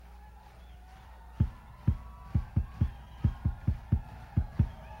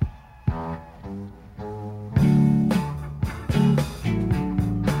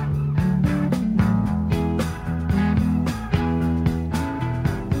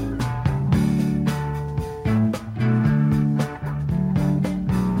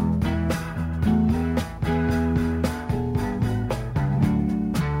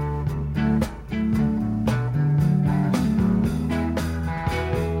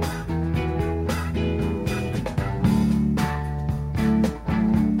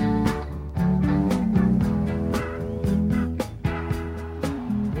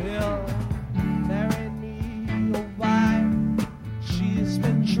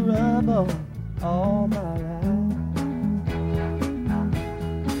trouble all my life.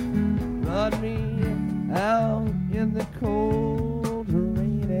 Run me out in the cold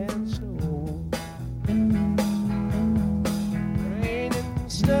rain and snow. Rain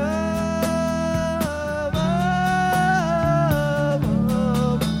and snow.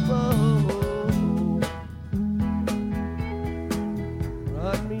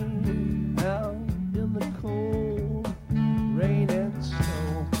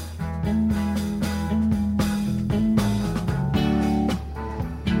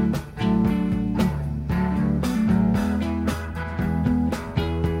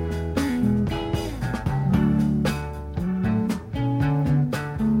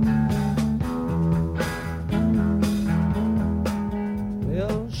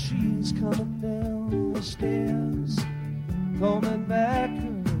 Coming back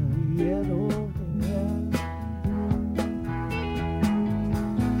her yellow hair.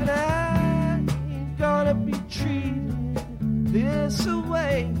 And I ain't gonna be treated this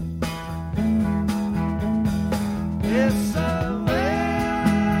way. This way.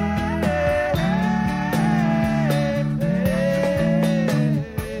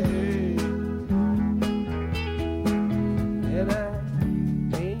 And I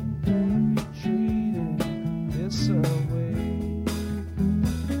ain't gonna be treated this way.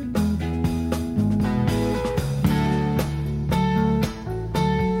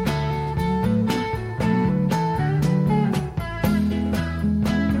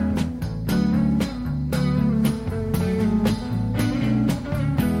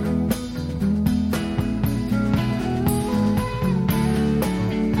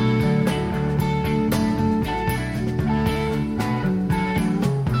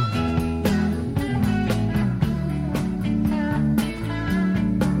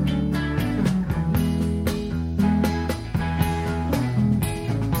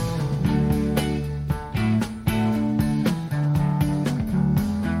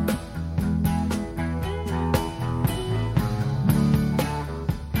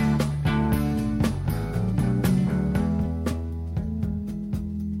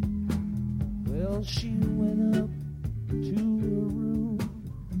 She went up to her room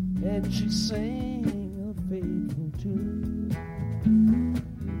and she sang a faithful tune.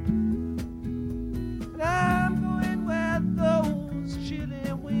 And I'm going where those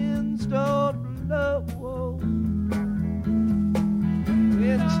chilly winds don't blow.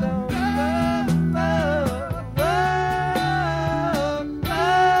 Winds don't blow.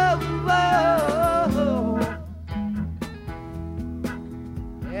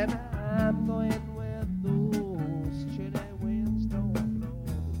 And I'm going where those chilly winds don't blow.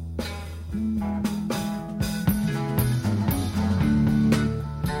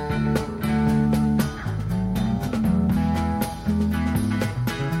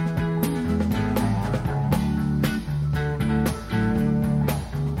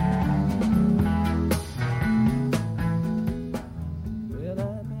 Well, I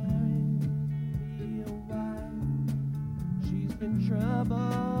married me a wife. She's been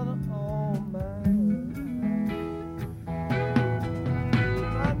troubled all my life.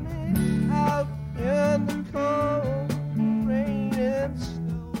 Running out in the cold rain and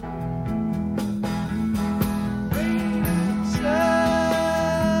snow. Rain and snow.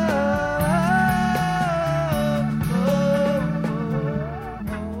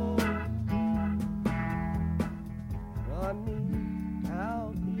 Running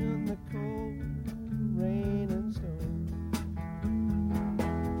out in the cold rain and snow.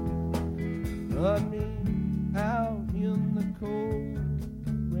 Run me out in the cold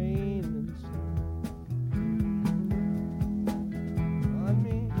rain and snow. Run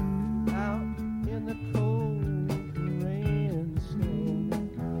me out in the cold rain and snow.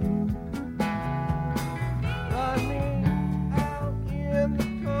 Run me out in the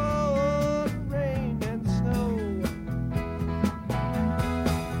cold rain and snow.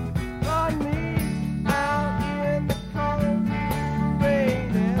 Run me out in the cold rain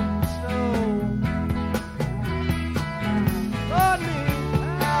and snow.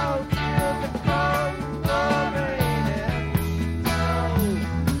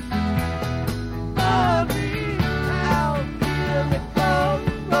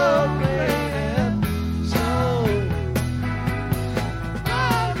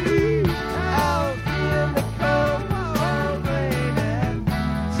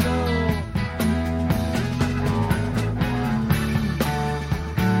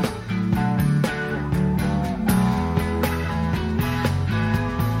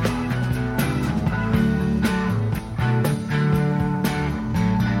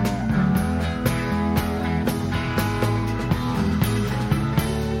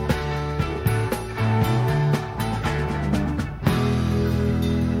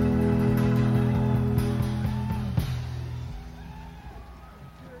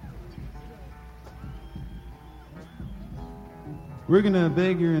 We're gonna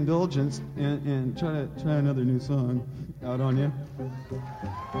beg your indulgence and try another new song out on you.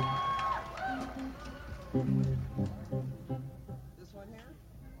 This one here?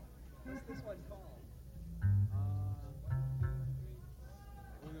 What's this one called?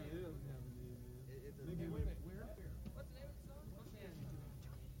 What's the name of the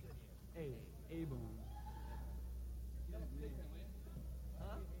song? A-Bone.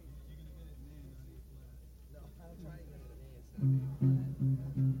 Huh? No, I'll try to get it instead of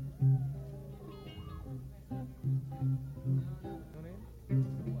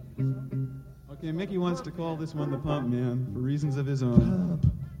Okay, Mickey wants to call this one the Pump Man for reasons of his own.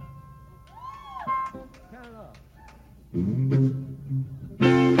 Count it up.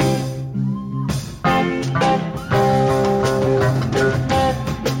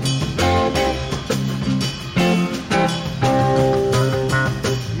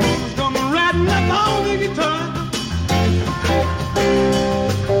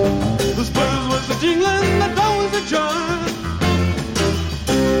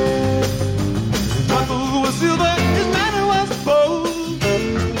 Silver, his manner was bold.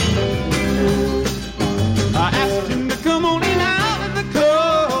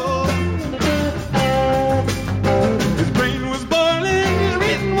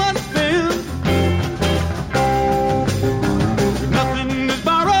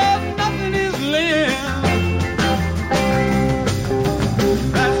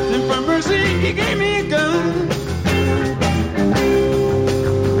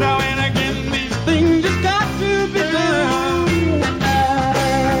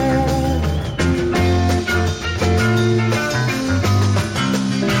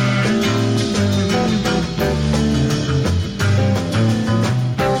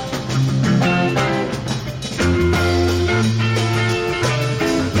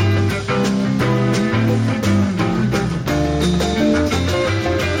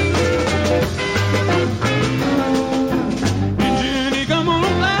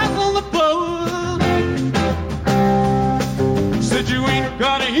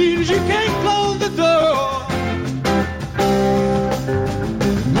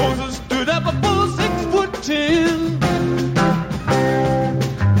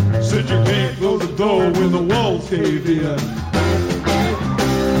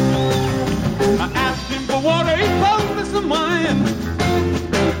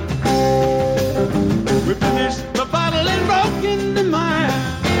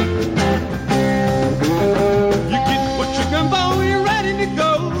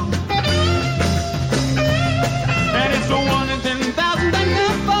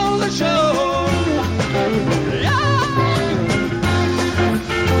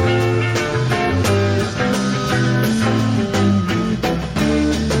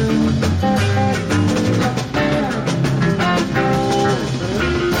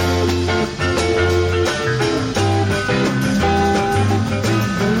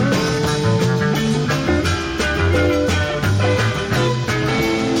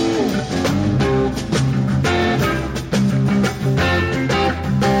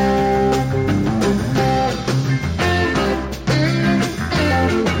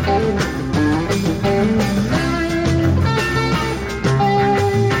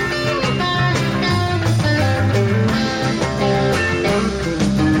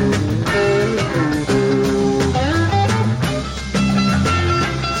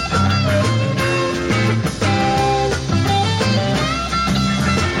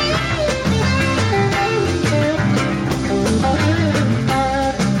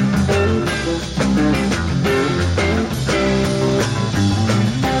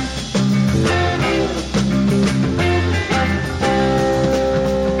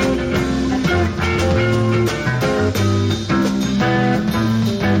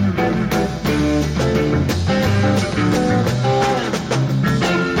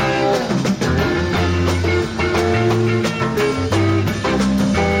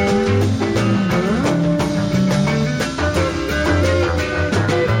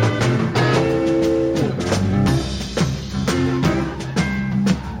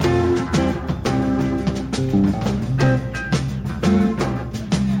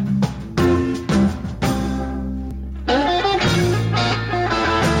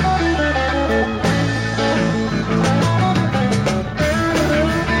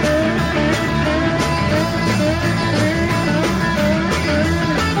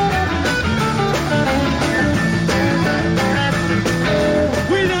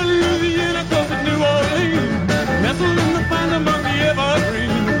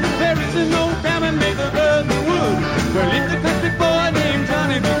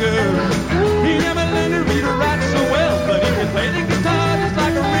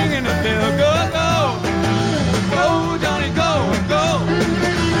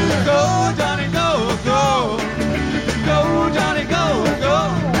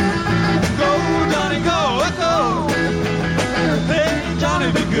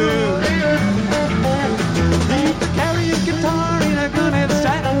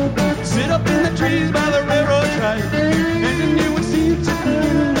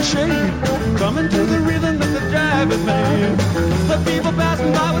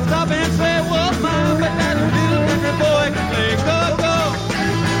 stop and say, well, mom, but that little country boy can play. Go, go,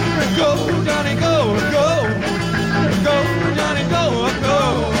 go, Johnny, go, go, go, Johnny, go, go,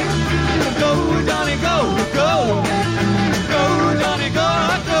 go, Johnny, go, go, go, Johnny, go,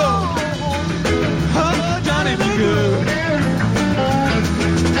 go. Oh, Johnny, be good.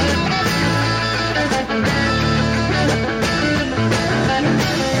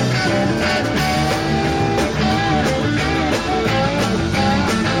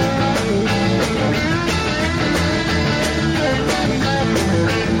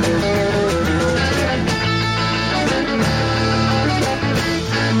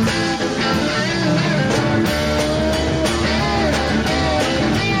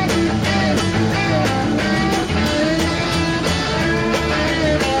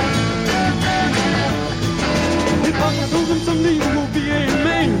 Someday you will be a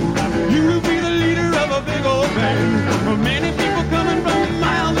man. You will be the leader of a big old band. Many people coming from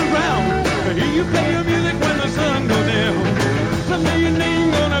miles around to hear you play your music when the sun goes down. Someday your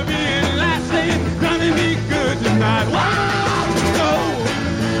name gonna be in last saying, Johnny, be good tonight. Wow! Go,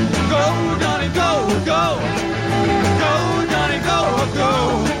 go, Johnny, go, go, go, Johnny, go, go,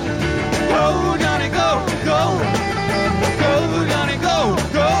 go, Johnny, go, go, go, Johnny, go,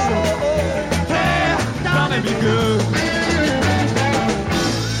 go. Hey, Johnny, be good.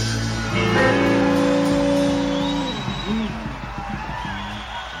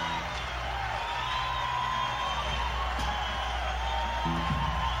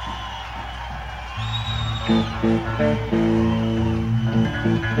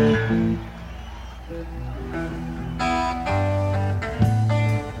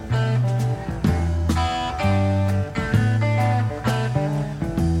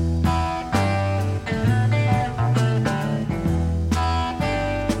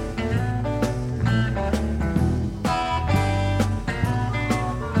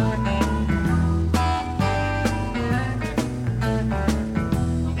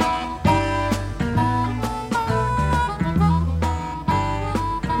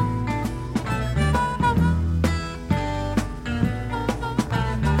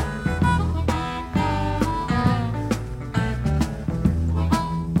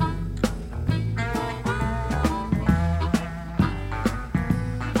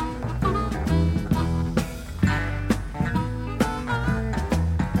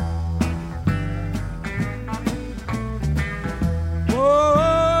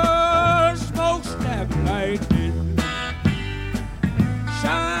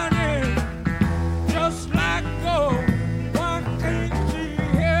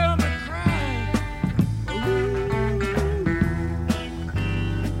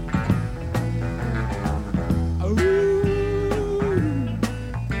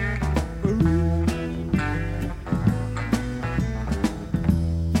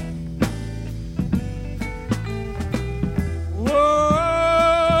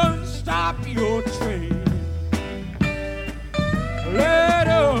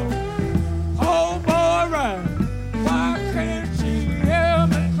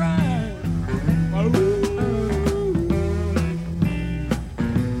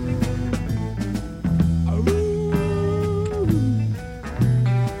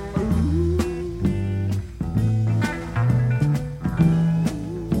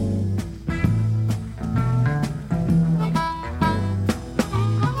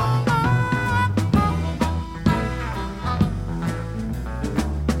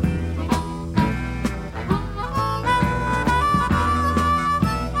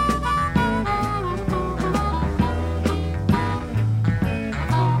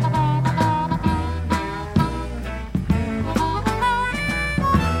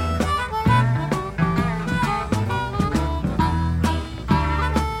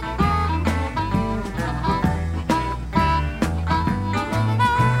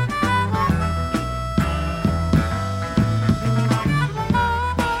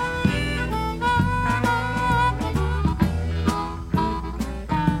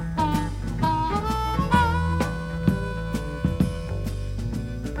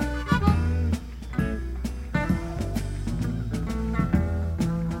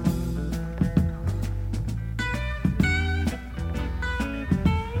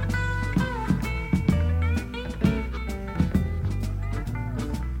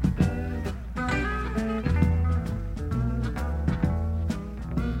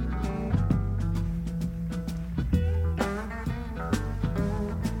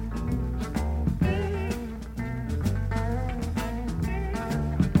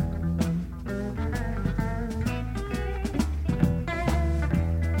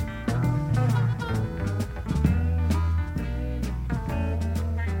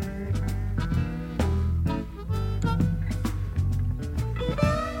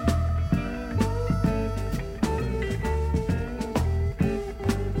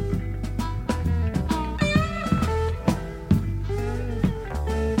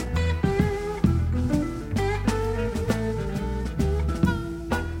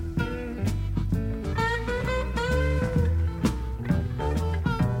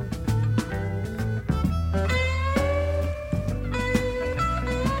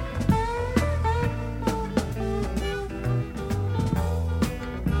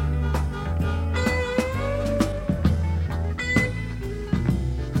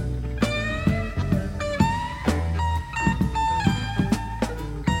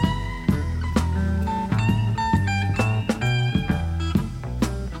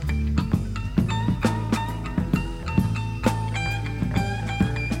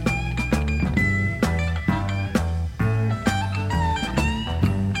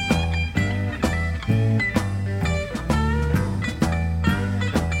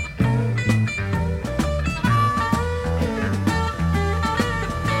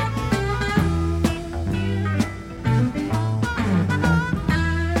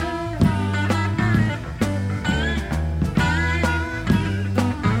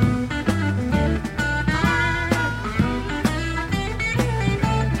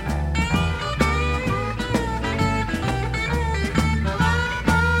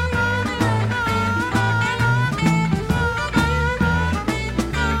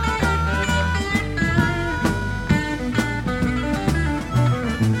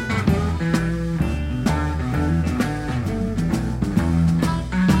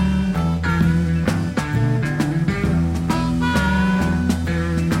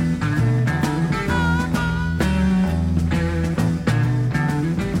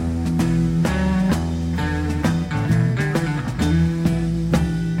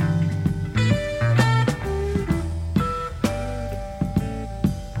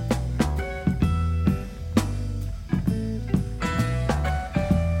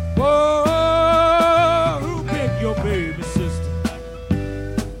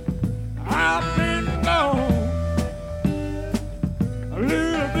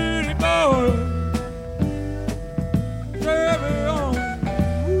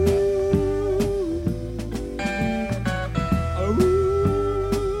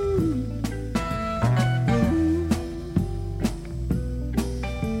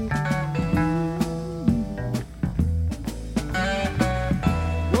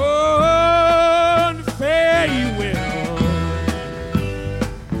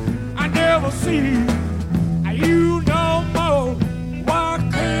 see you no more. Why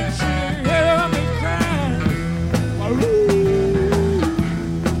can't she hear me crying?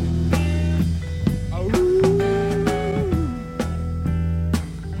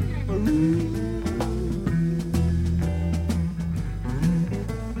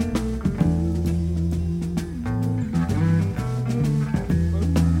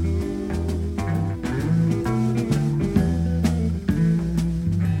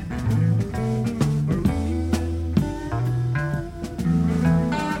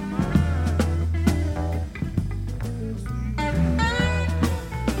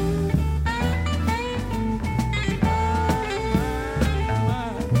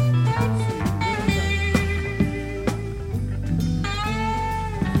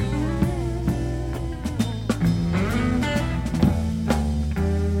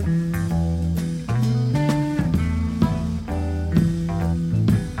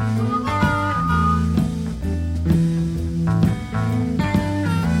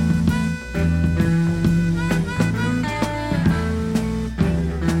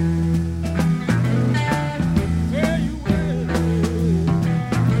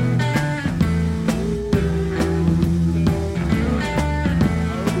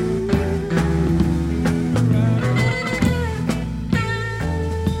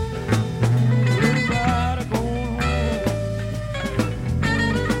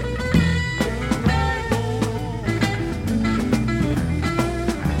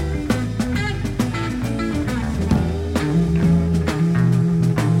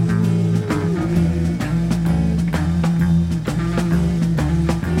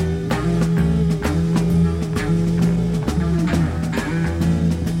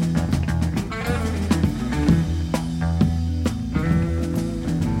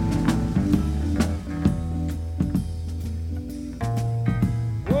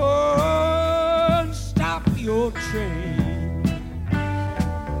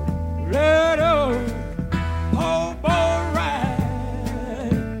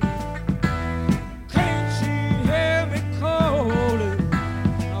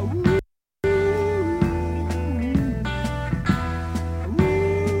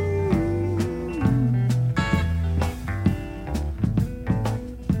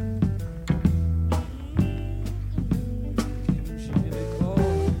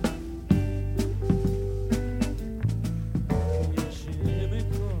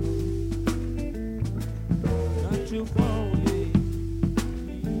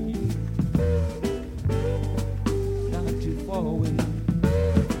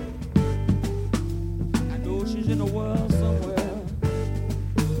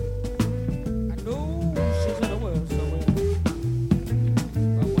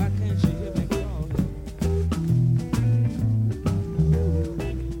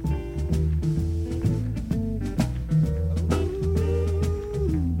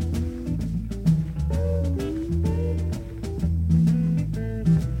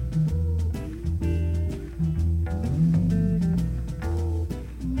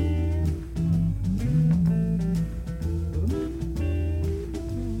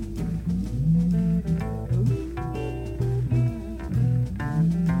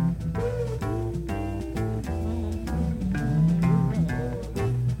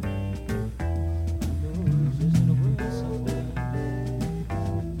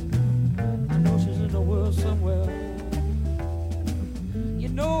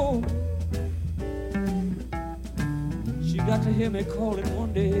 Hear me calling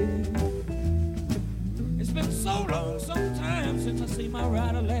one day. It's been so long sometimes since I see my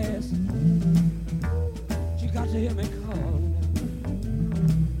rider last. She got to hear me calling.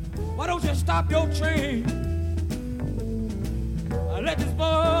 Why don't you stop your train? Let this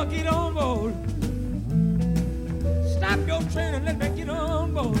boy get on board. Stop your train and let me get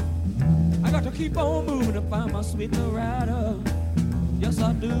on board. I got to keep on moving to find my sweet little rider. Yes,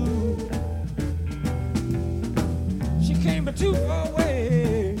 I do. Came but too far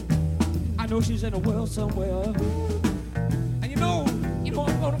away. I know she's in the world somewhere. And you know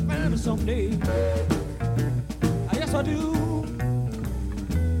I'm gonna find her someday. Yes, I do.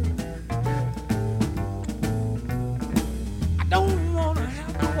 I don't wanna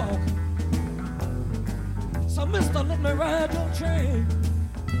have to walk. So mister, let me ride your train.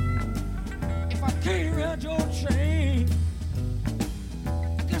 If I can't ride your train,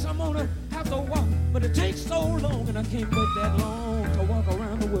 I guess I'm gonna have to walk. But it takes so long, and I can't wait that long to walk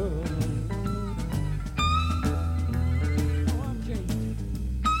around the world. No, I can't.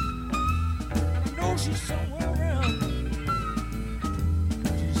 And I know she's somewhere around.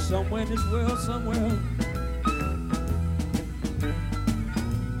 She's somewhere in this world, somewhere.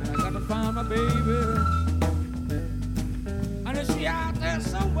 And I got to find my baby. And if she out there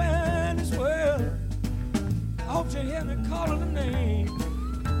somewhere in this world, I hope you hear me calling her name.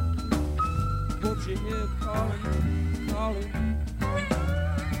 Won't you hear calling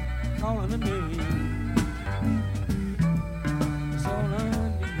her name? That's all I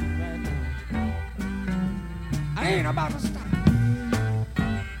need right now. I ain't about to stop.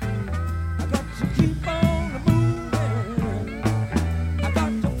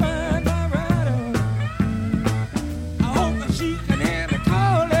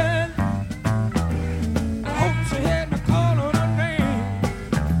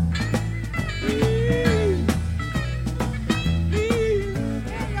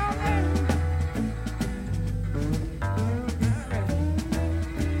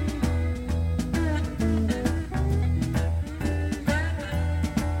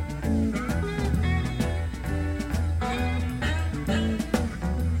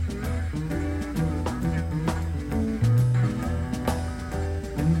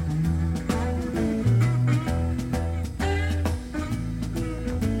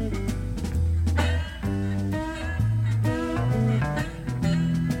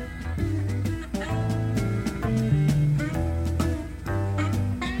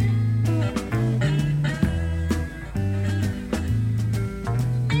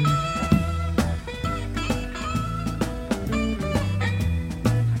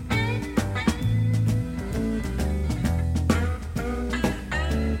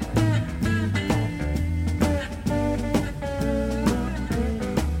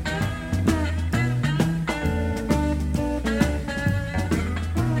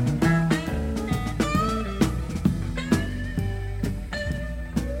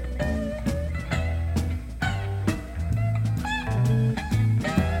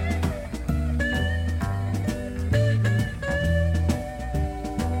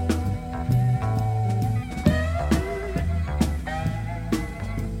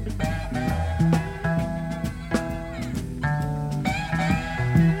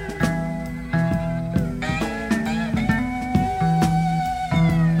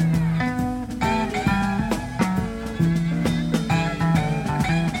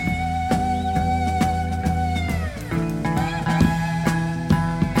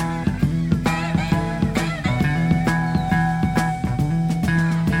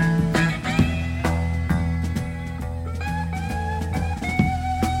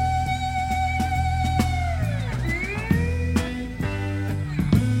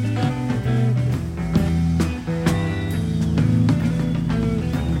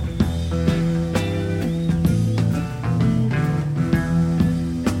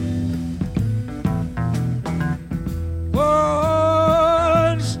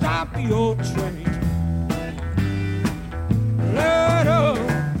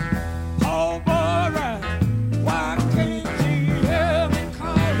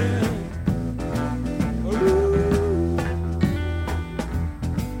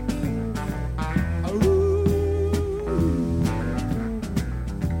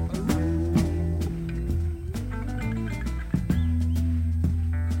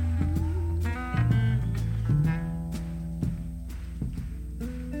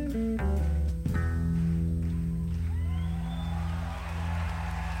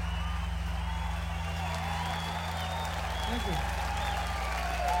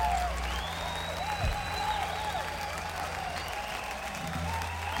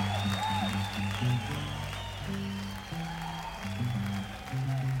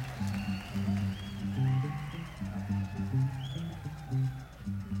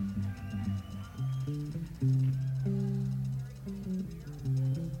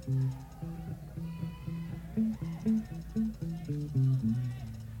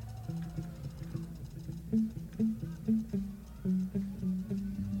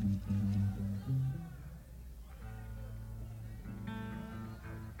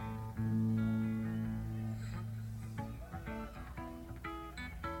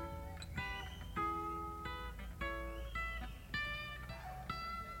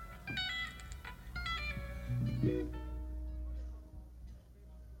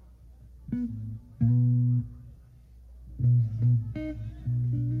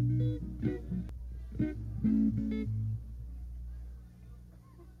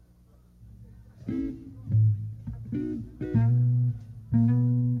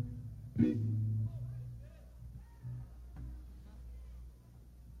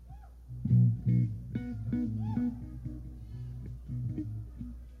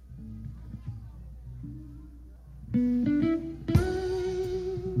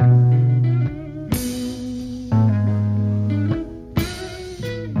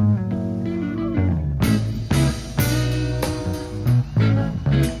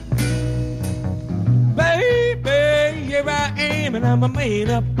 and I'm a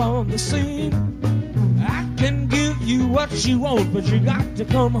man up on the scene. I can give you what you want, but you got to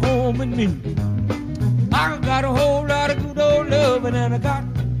come home with me. I got a whole lot of good old loving, and I got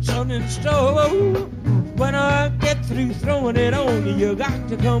some in store. When I get through throwing it on you, you got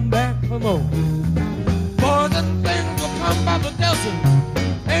to come back for more. Boys and things will come by the dozen,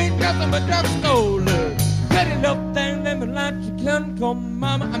 ain't nothing but drugstore love. Pretty little thing, let me light you can come,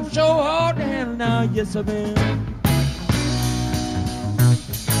 mama. I'm so hard to handle now, yes I am.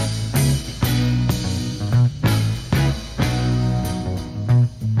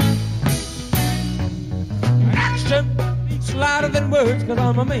 Action speaks louder than words, 'cause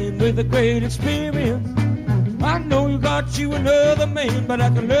I'm a man with a great experience. I know you got you another man, but I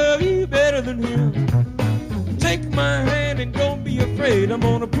can love you better than him. Take my hand and don't be afraid, I'm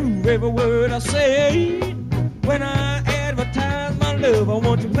gonna prove every word I say. When I advertise my love, I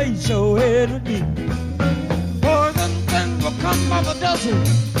want you to place your head with me. Boys and things will come by the dozen,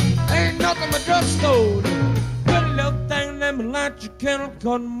 ain't nothing but drugstore. Pretty little thing, let me light your candle,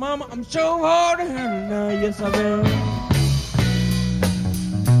 'cause mama, I'm so hard to handle now, yes I am.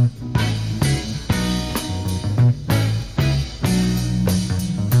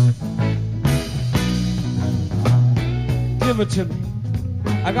 Give it to me,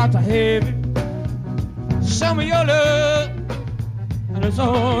 I got to have it. Show me your love, and it's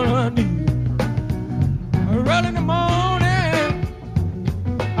all I need. Early in the morning,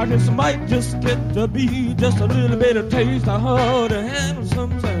 I just might just get to be just a little bit of taste of hard to handle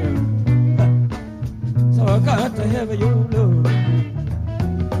sometimes. So I got to have your love.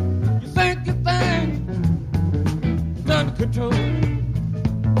 You think, it's under control.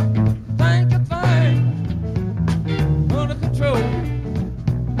 Under control.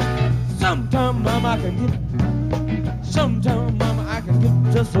 Sometime, mama, I can get. Sometime, mama, I can get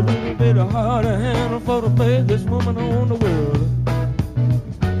just a little bit of harder handle for the biggest woman on the world.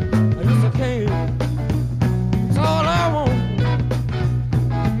 Yes, I can. It's all I want.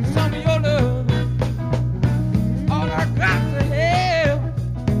 Some of your love. All I got to have.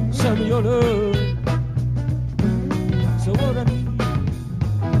 Some of your love. So what I need.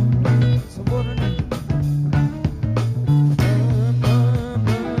 So what I need.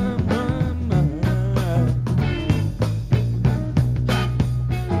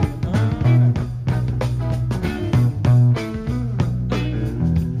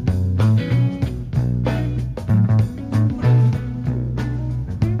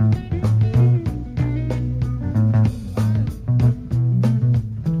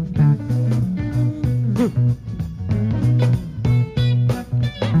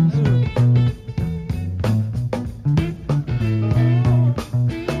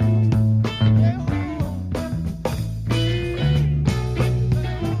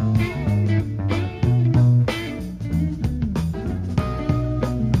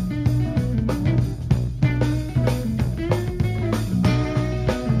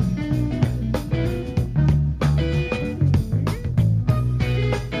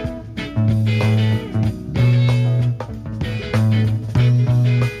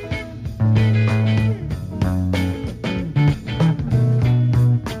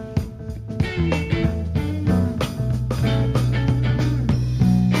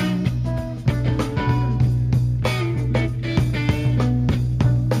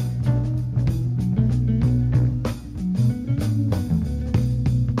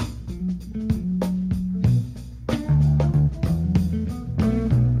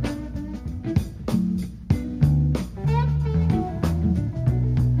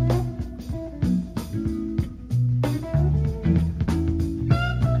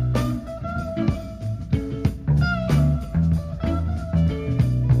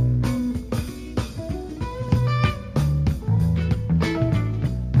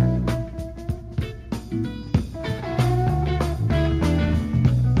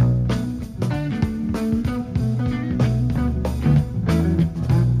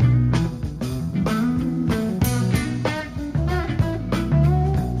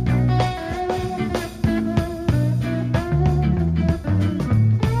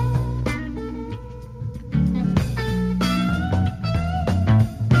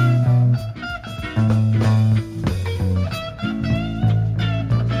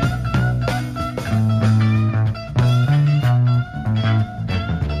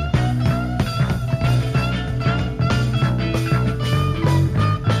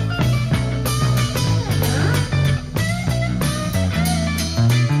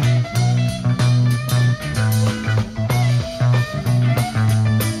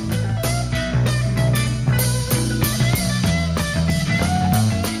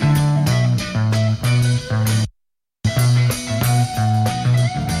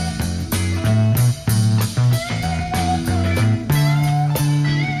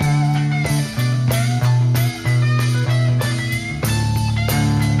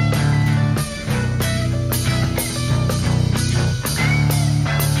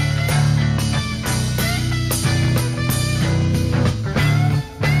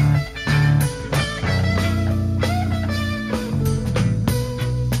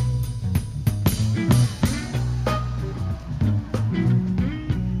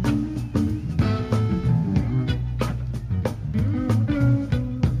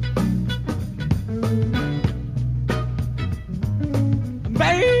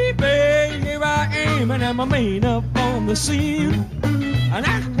 and my main up on the scene. And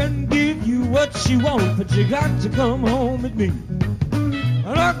I can give you what you want, but you got to come home with me.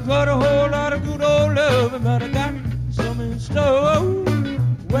 And I got a whole lot of good old love, but I got some in store.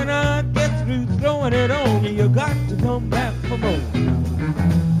 When I get through throwing it on you, you got to come back for more.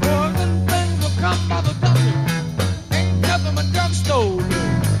 More than things will come by the dozen. Ain't nothing but drugstore.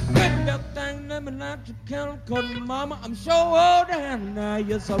 Get that thing, let me light your candle, 'cause mama, I'm so old and now,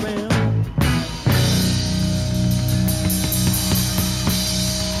 yes I am.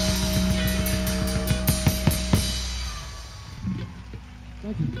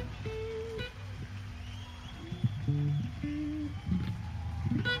 Thank you.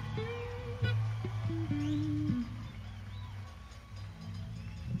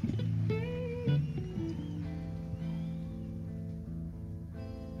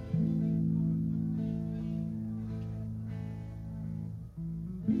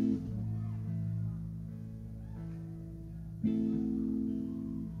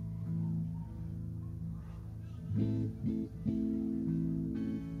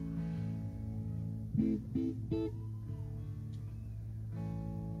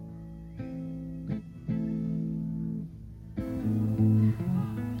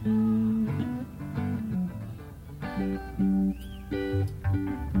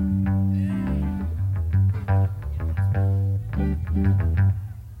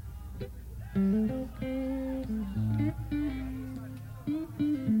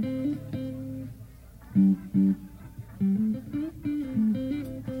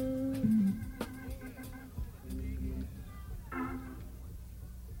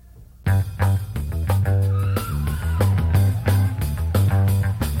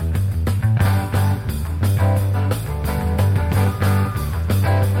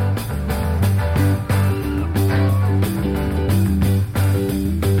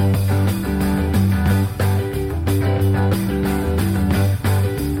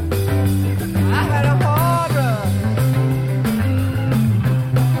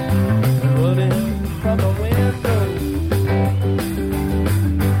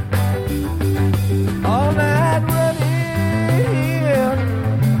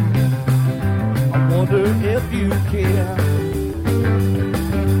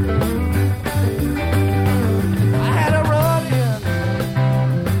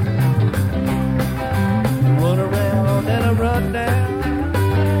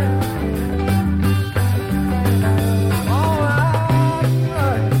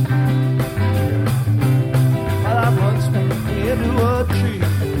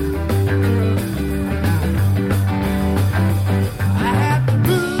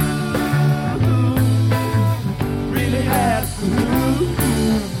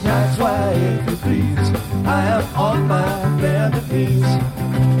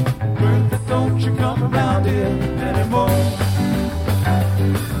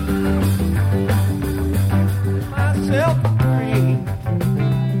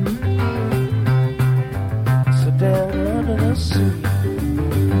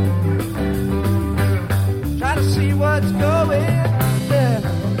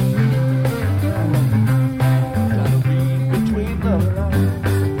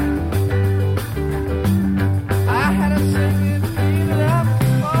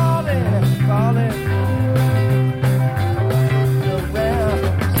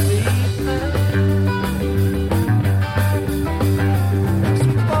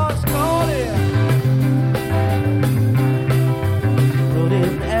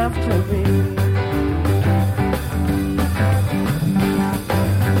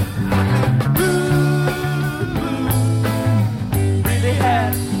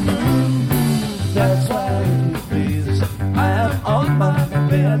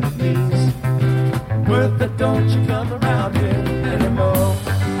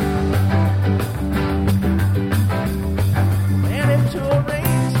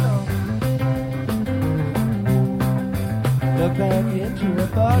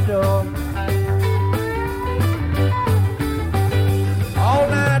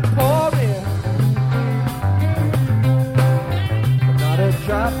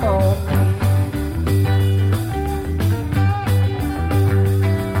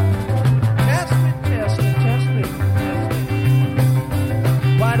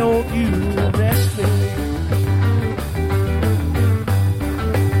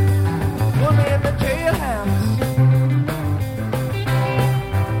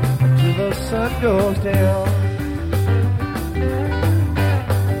 Goes down.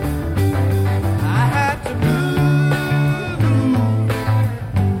 I had to move,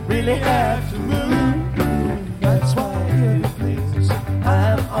 really had to move. That's why, please,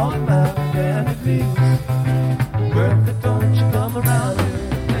 I'm on my bed, please.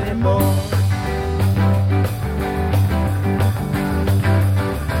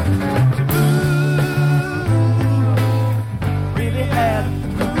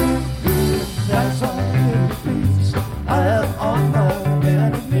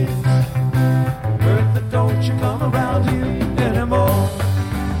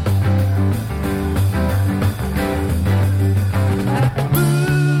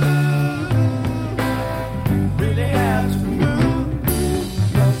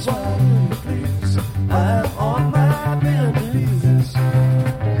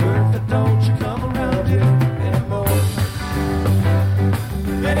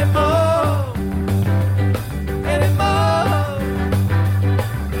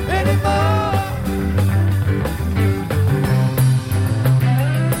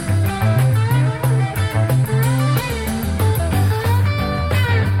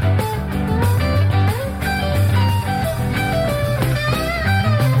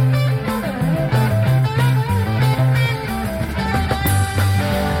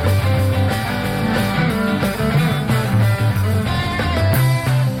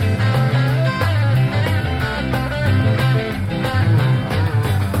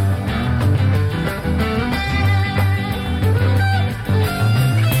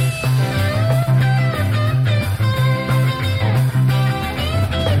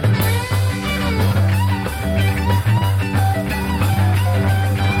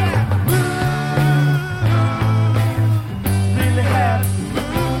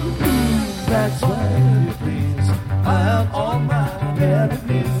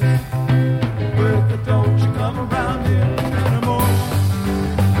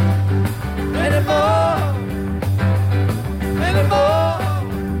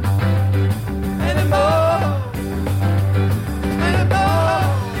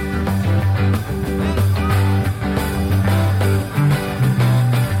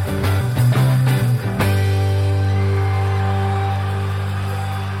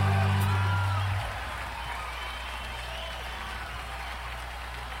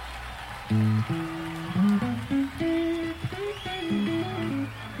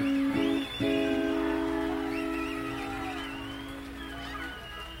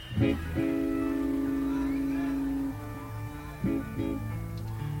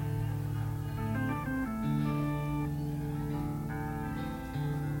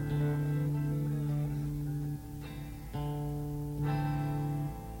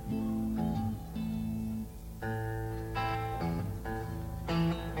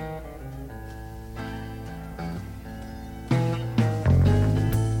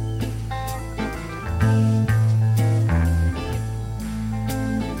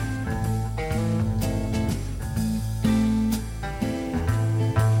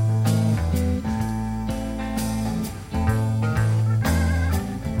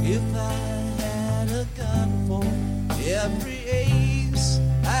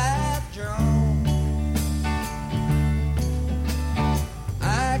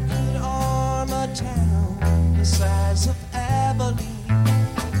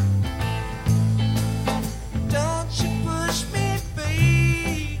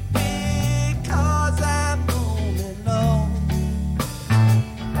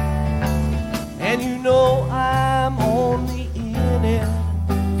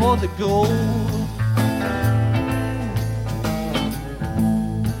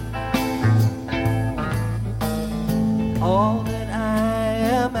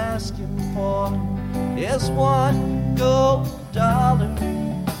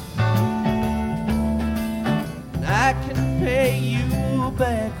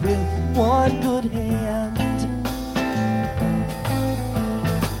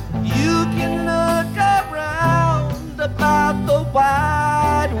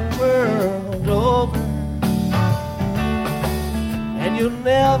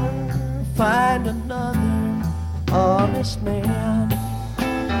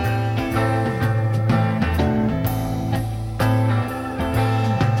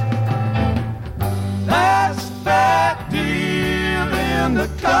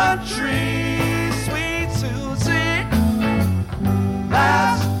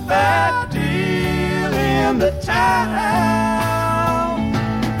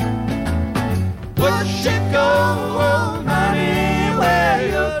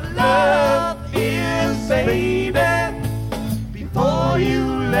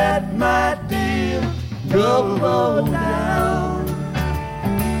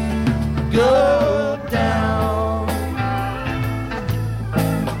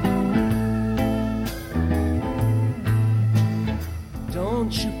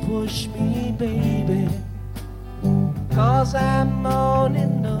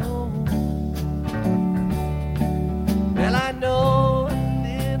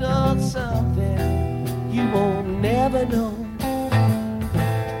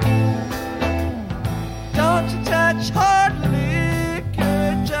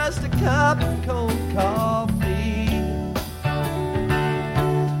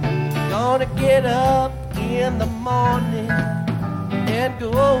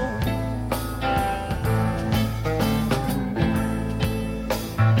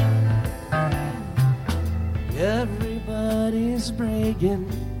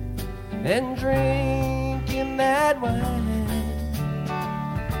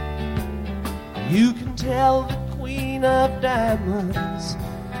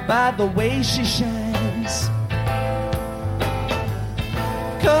 The way she shines.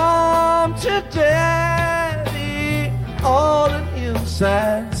 Come to daddy on an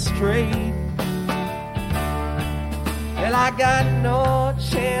hillside straight. And I got no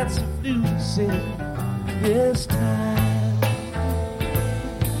chance of losing this time.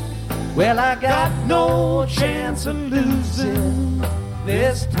 Well, I got no chance of losing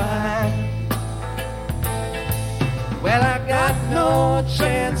this time. Well, I got no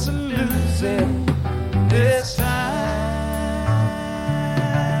chance of losing this time.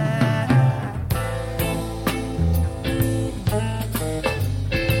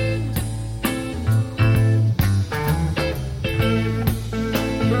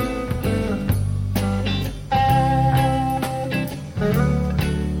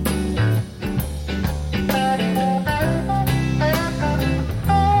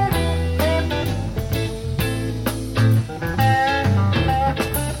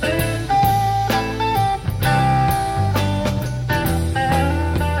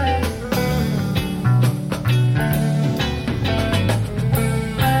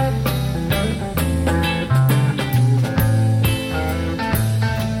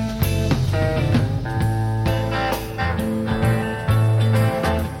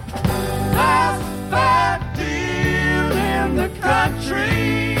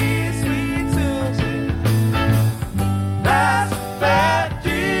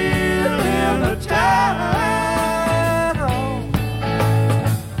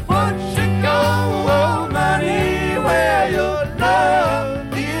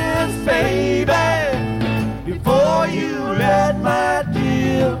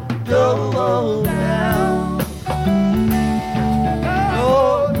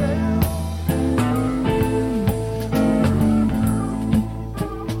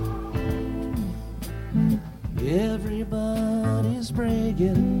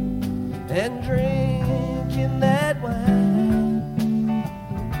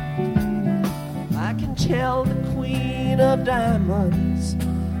 tell the queen of diamonds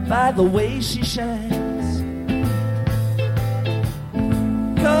by the way she shines.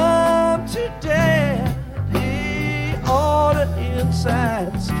 Come to daddy on an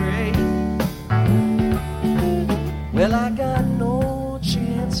inside straight. Well, I got no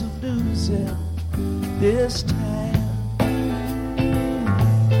chance of losing this time.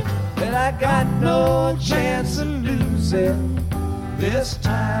 Well, I got no chance of losing this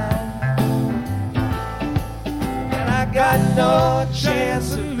time. And I got no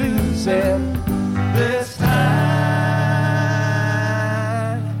chance of losing this time.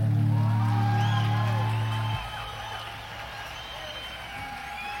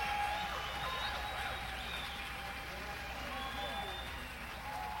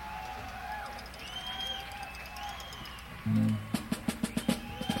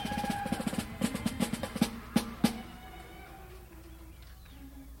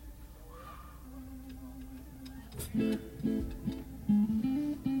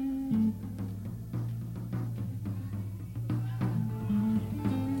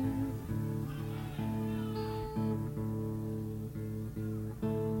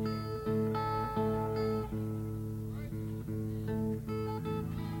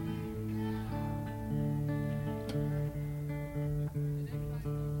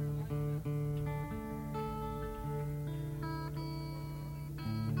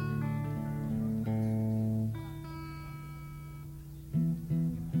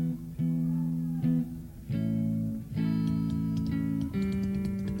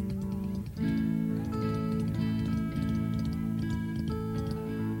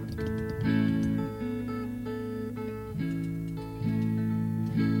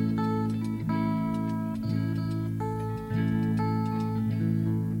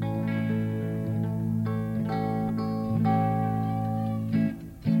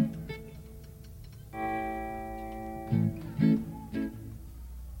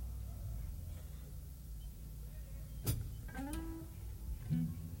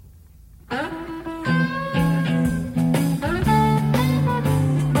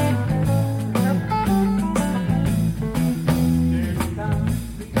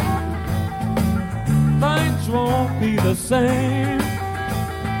 The same.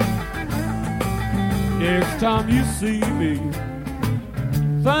 Next time you see me,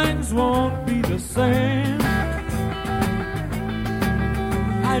 things won't be the same.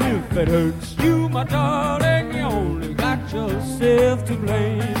 And if it hurts you, my darling, you only got yourself to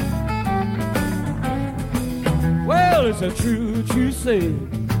blame. Well, it's a true, true saying,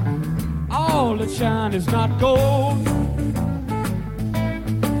 all that shine is not gold.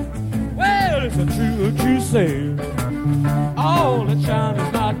 Well, it's a true, true saying, all that shine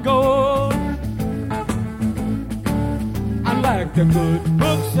is not gold. And like the good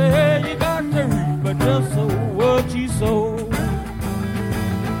book say, you got to reap but just sow what you sow.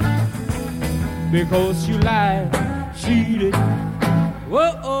 Because you lied, cheated,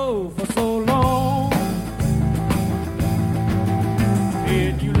 whoa, for so long.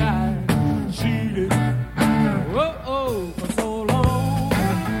 And you lied, cheated, whoa, for so long.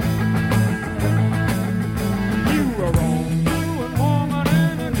 You were wrong.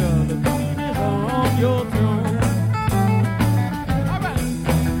 Your throne. All right.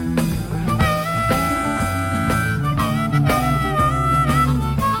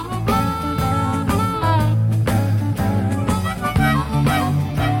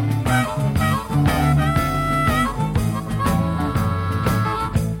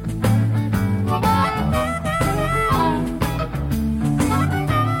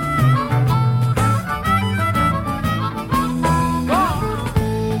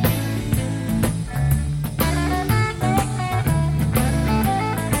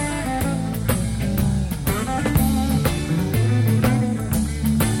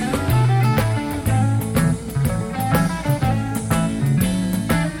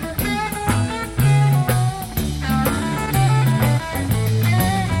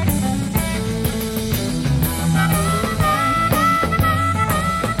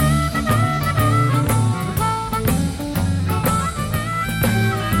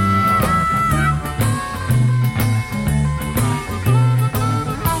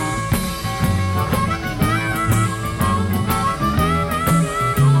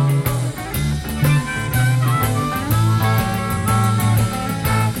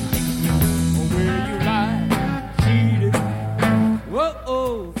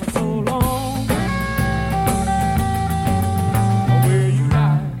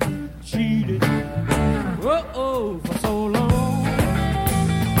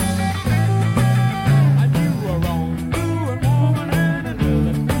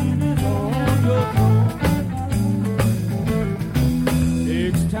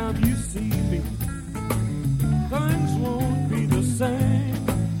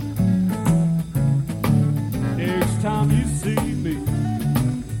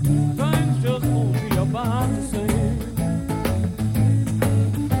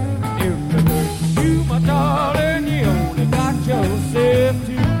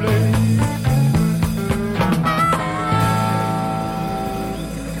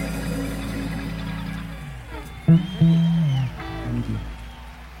 Thank you.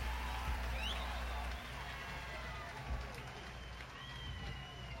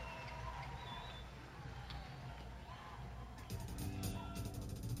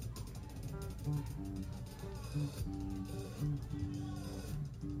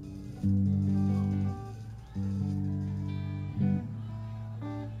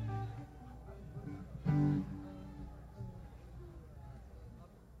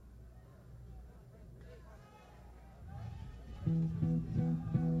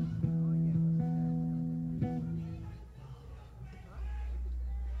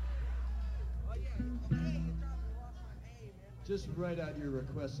 Just write out your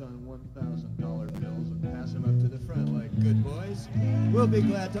requests on $1,000 bills and pass them up to the front like good boys. We'll be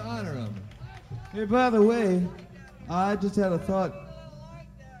glad to honor them. Hey, by the way, I just had a thought.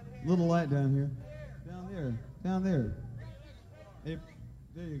 Little light down here. Down there. Hey,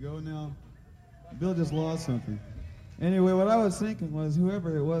 there you go now. Bill just lost something. Anyway, what I was thinking was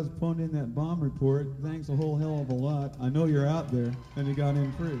whoever it was phoned in that bomb report, thanks a whole hell of a lot. I know you're out there, and you got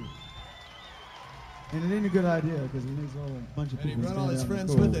in free. And it ain't a good idea, because it makes a bunch of people. And he brought all his stand out in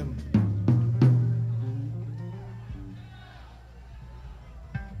friends the with cold. him.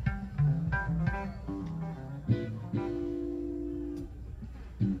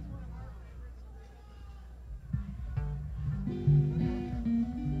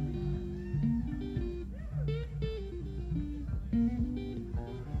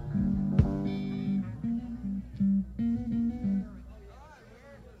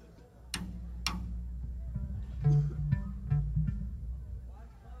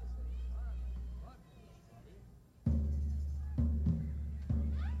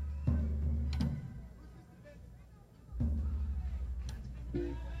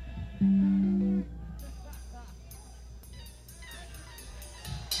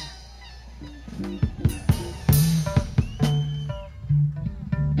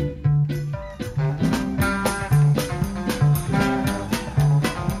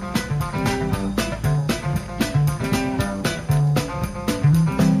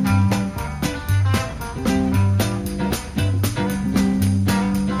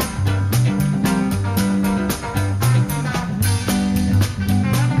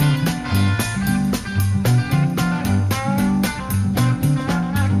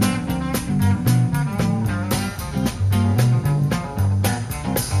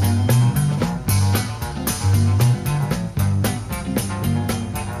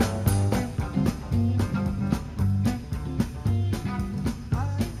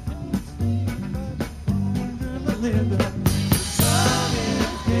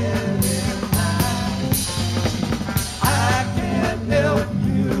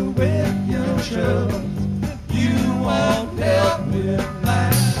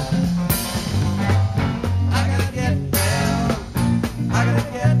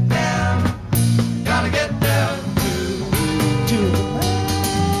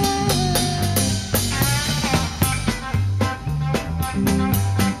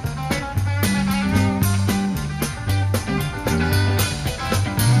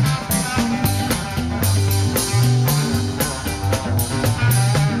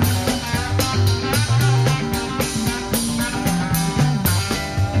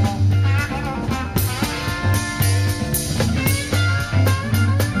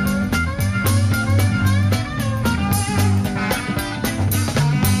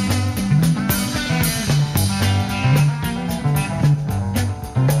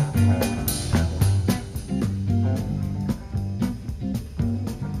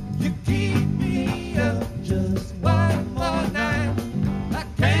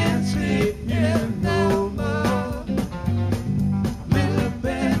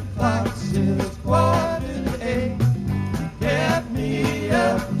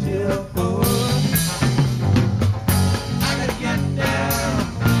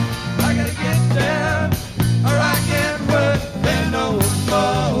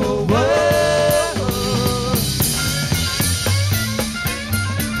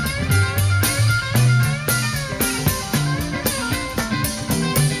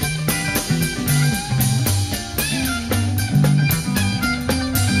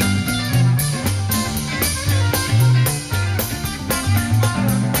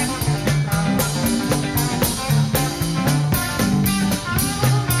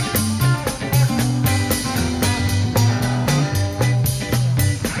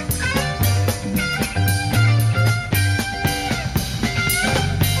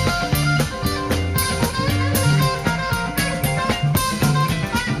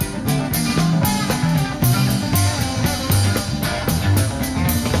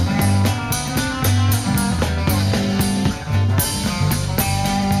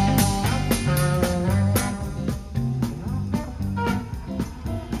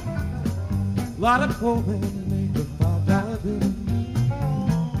 lot of poor men make a $5 bill,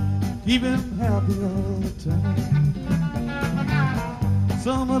 keep him happy all the time.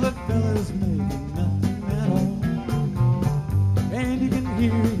 Some of the fellas make nothing at all, and you can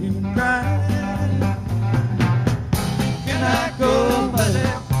hear him cry. Can I go, buddy?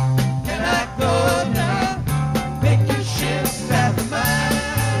 Can I go now? Make your shift out of mine.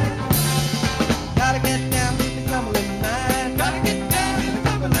 Gotta get down to the Cumberland mine. Gotta get down to the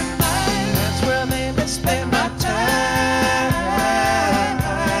Cumberland mine. That's where I mainly spend my time.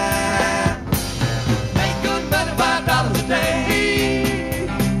 Make good money, $5 a day.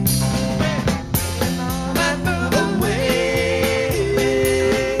 Might move away.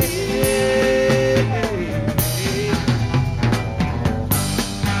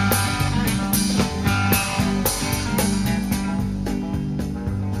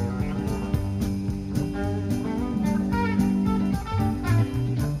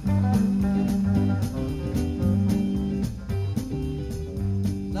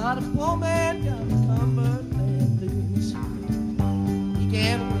 Not a poor man got a Cumberland blues. He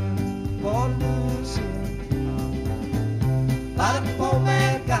can't win or lose it. Not a poor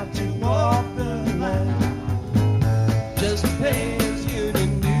man got to walk the line just to pay his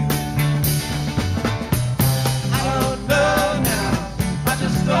union dues. I don't know now, I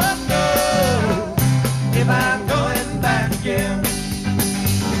just don't know if I'm going back again.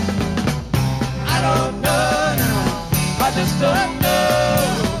 I don't know now, I just don't know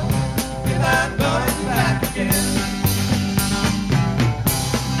if I'm going back again.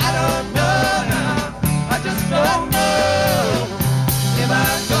 I don't know now, I just don't know if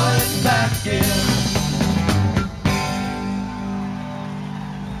I'm going back again.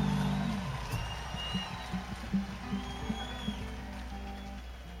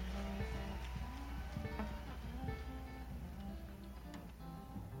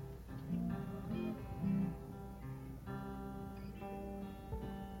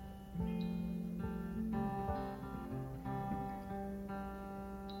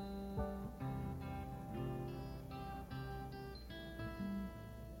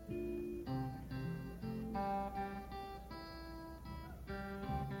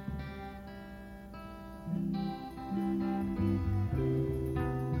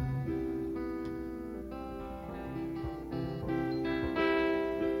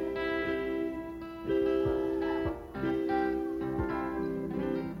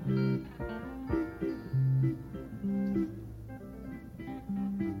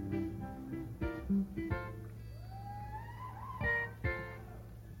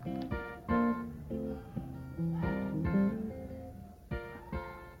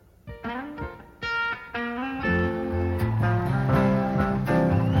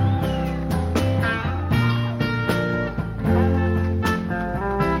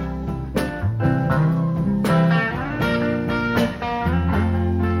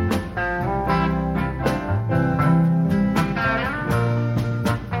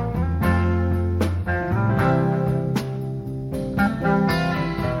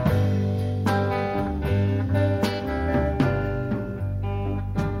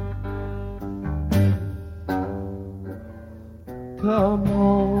 Come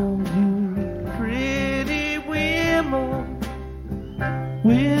on, you pretty women,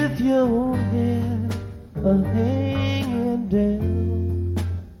 with your hair hanging down.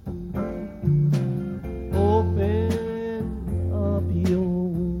 Open up your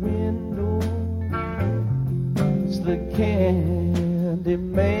window, it's the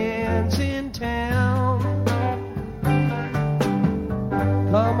Candyman's in town.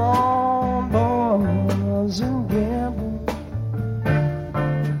 Come on, boys, and gamble.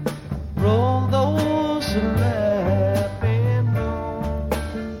 Roll those laughing doors.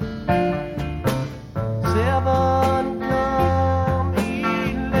 7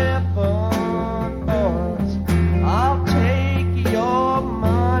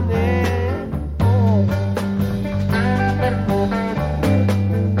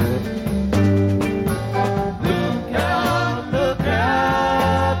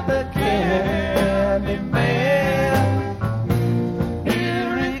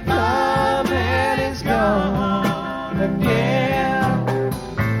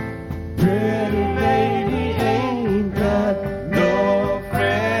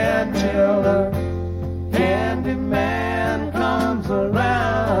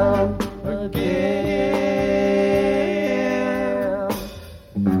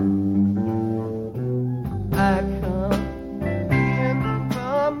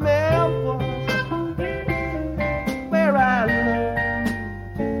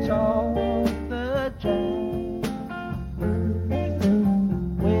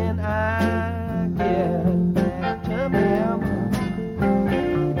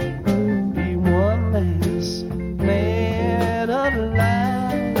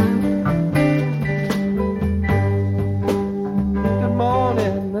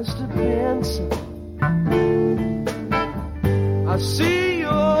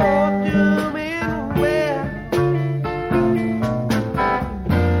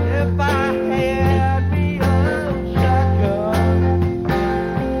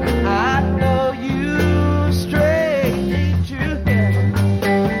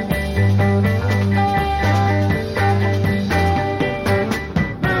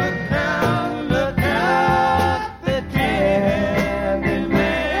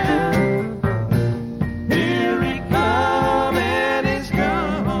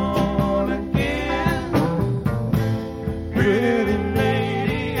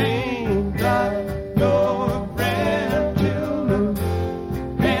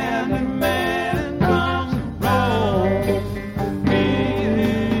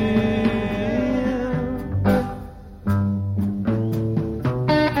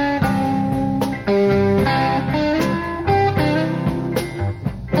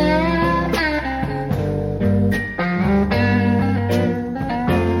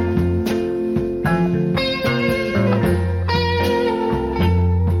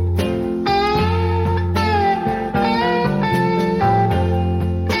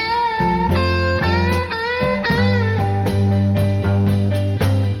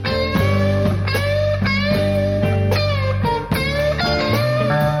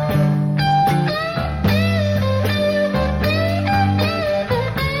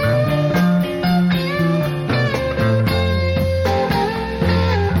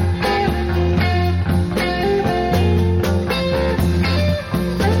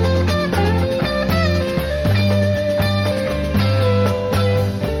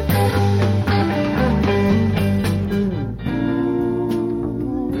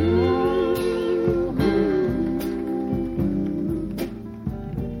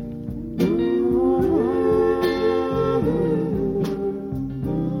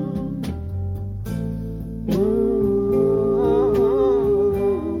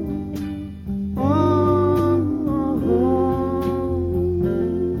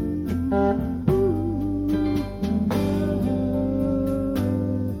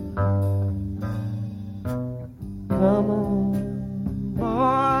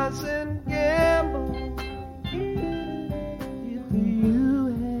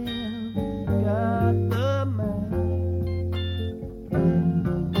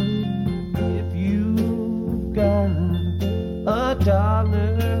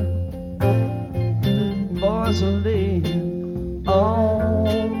 honor, voice of lady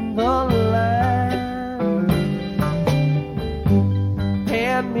on the line.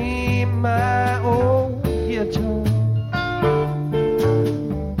 Hand me my old guitar,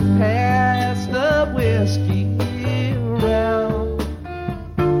 pass the whiskey around.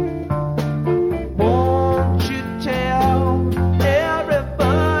 Won't you tell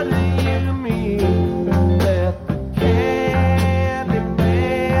everybody you meet that the Candyman's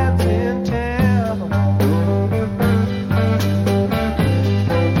in town?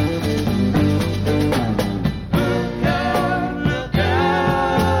 Look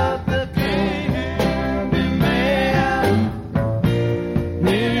out, the Candyman.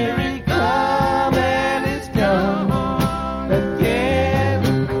 Here he come and he's come again.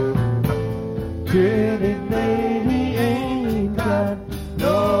 Pretty lady ain't got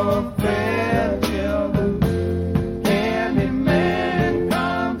no friend till the Candyman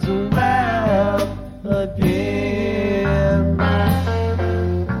comes around again.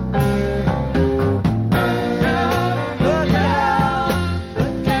 Look out, the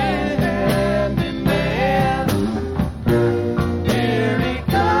Candyman. Here he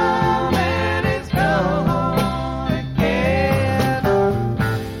come and he's come again.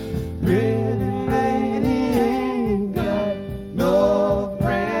 Pretty lady ain't got no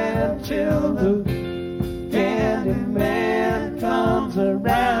friend till the Candyman comes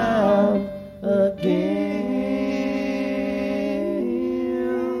around again.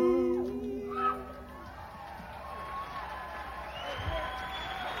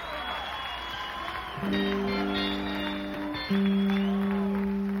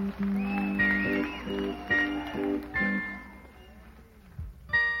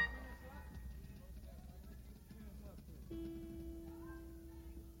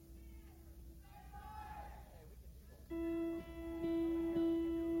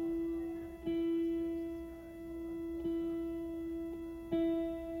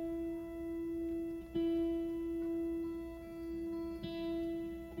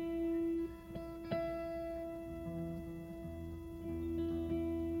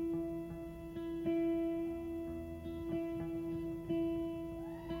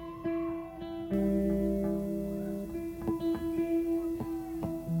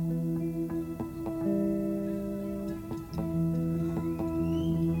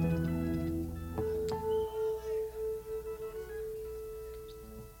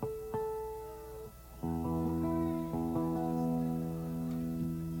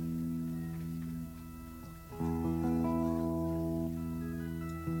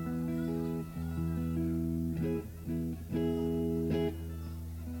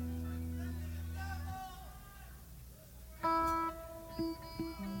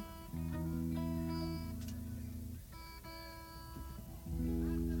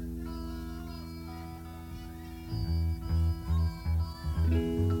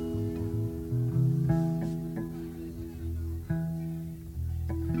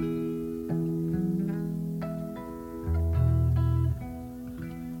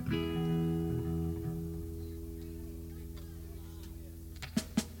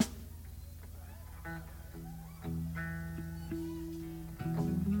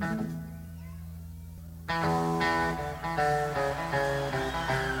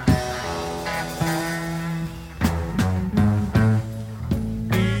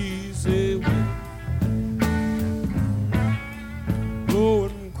 Easy way,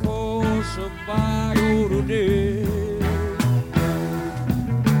 blowing across a bayou today.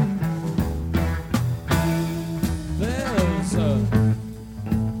 There's a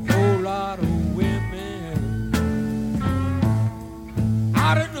whole lot of women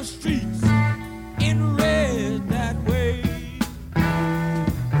out in the streets in red that way.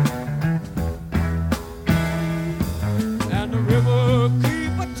 And the river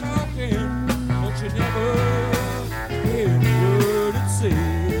keep a talking, but you never hear a word it says.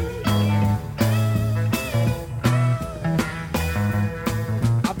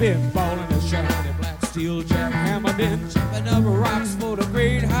 I've been balling a shiny black steel jackhammer, been chopping up rocks for the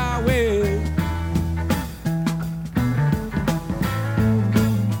great highway.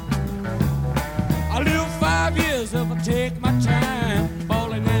 I live 5 years if I take my time,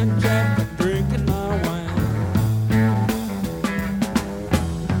 balling that jack and drinking my wine.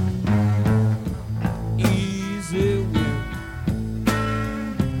 Easy way,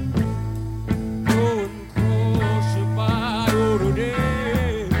 going across the bayou today.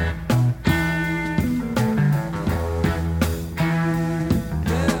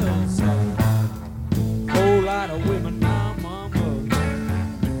 There's a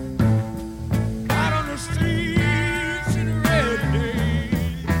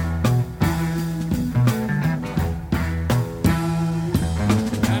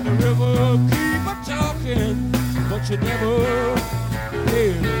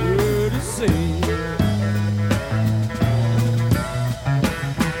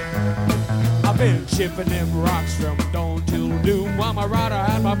been shipping them rocks from dawn till noon while my rider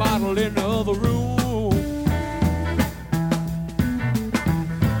had my bottle in the other room.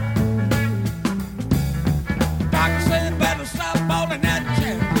 Doctor said better stop balling that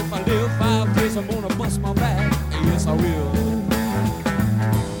jack. If I live 5 days, I'm gonna bust my back. Yes, I will.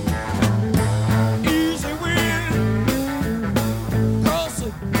 Easy win, cross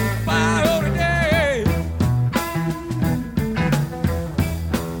it by every day.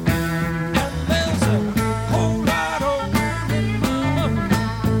 And there's a whole lot of mama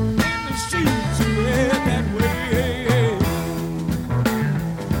in the streets who head that way.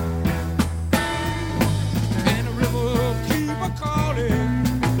 And the river will keep a calling,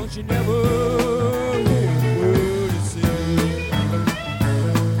 but you never hear a word it says.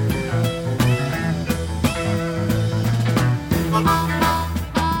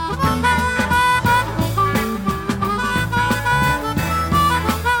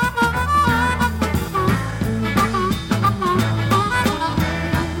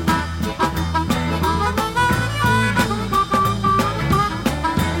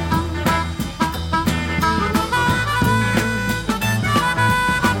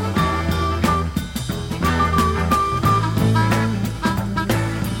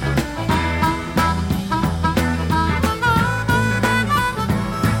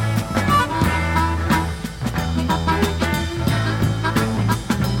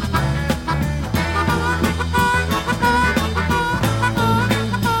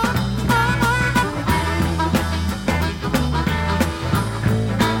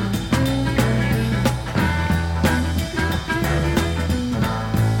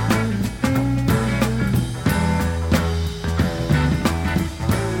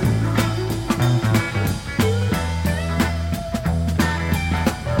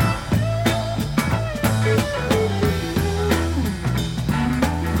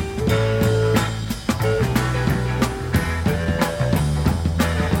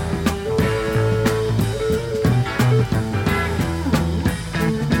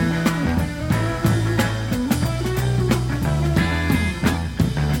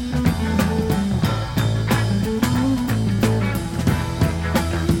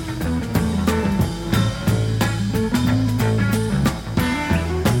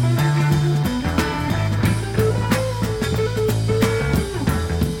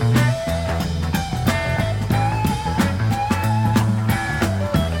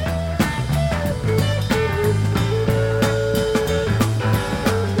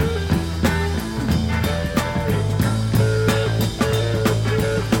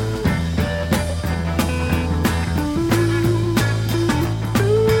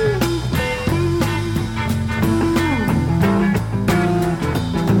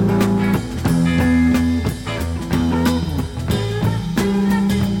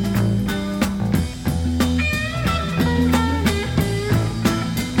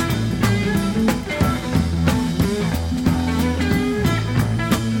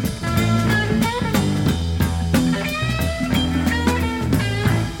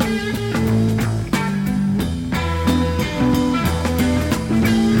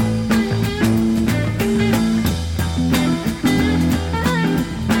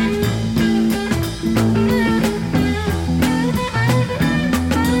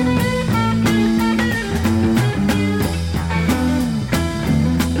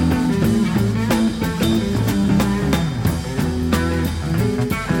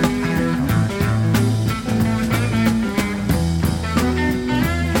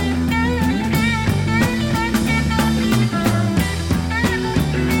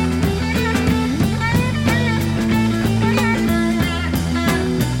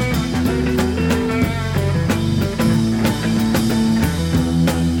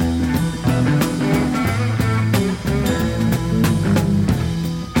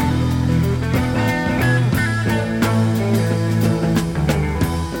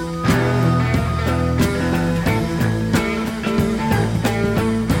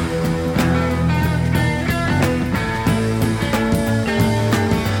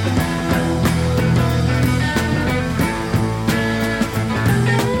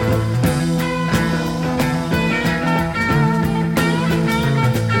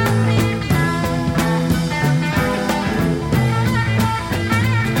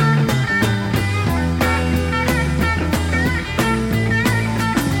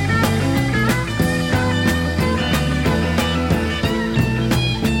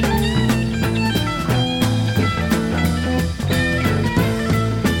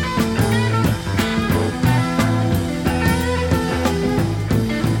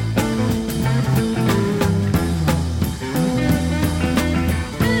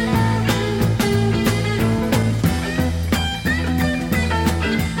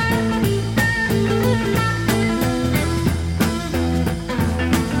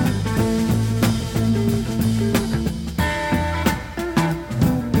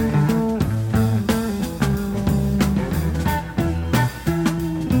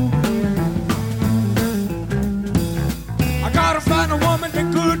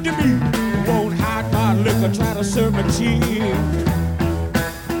 my cheek.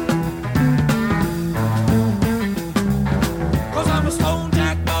 Cause I'm a stone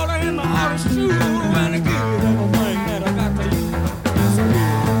jack baller and my heart is true, and I give everything that I got to you. Yes, I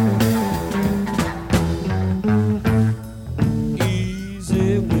will.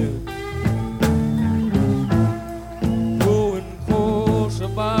 Easy will. Going closer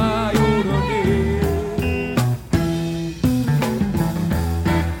by your day.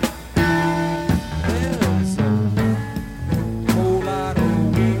 There's a whole lot of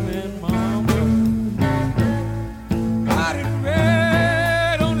women, mama, riding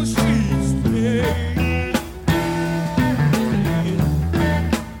red on the streets today.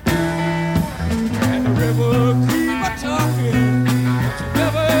 And the river keep a talking, but you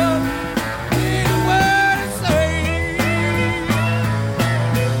never hear a word to say.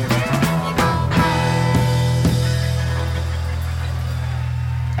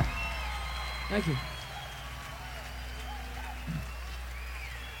 Thank you.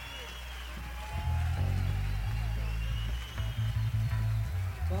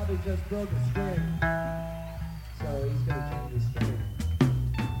 Bobby just broke a string, so he's gonna change his string.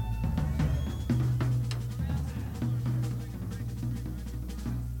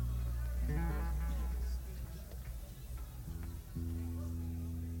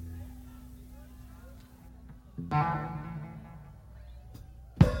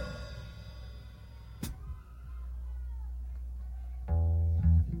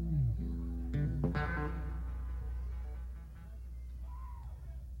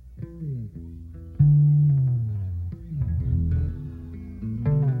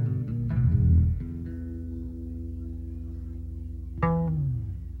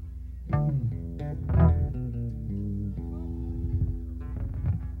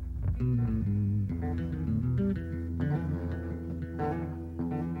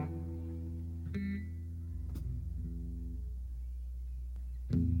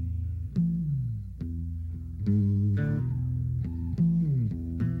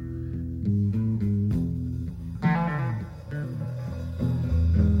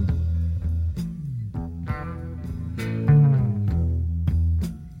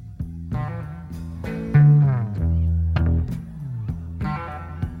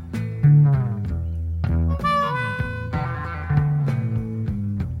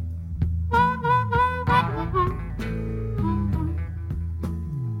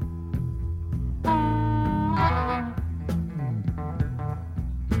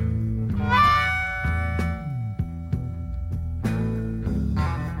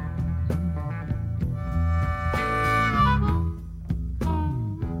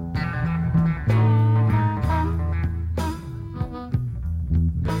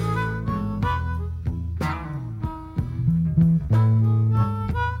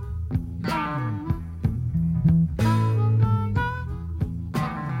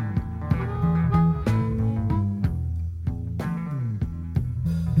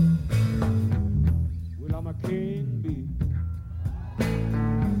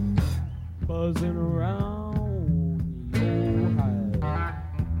 buzzing around your hide.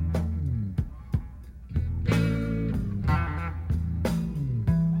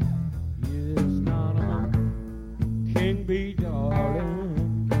 Yes, not a king bee,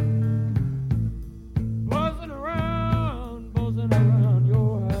 darling, buzzing around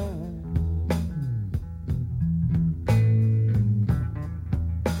your hide.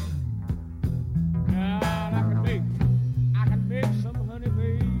 Now I can make some honey,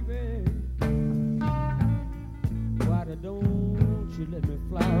 baby. Why don't you let me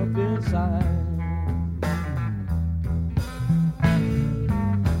fly up inside?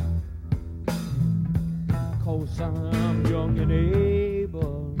 Cause I'm young and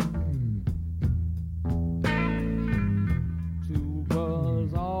able to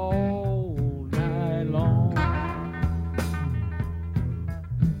buzz all night long.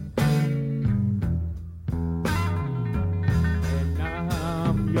 And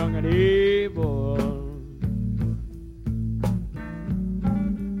I'm young and able.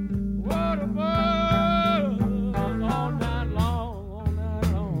 What a buzz all night long, all night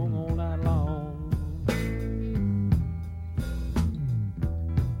long, all night long.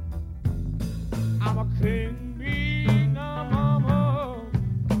 I'm a king bee now, mama.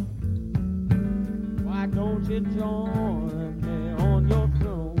 Why don't you join me on your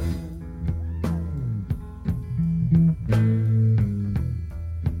throne?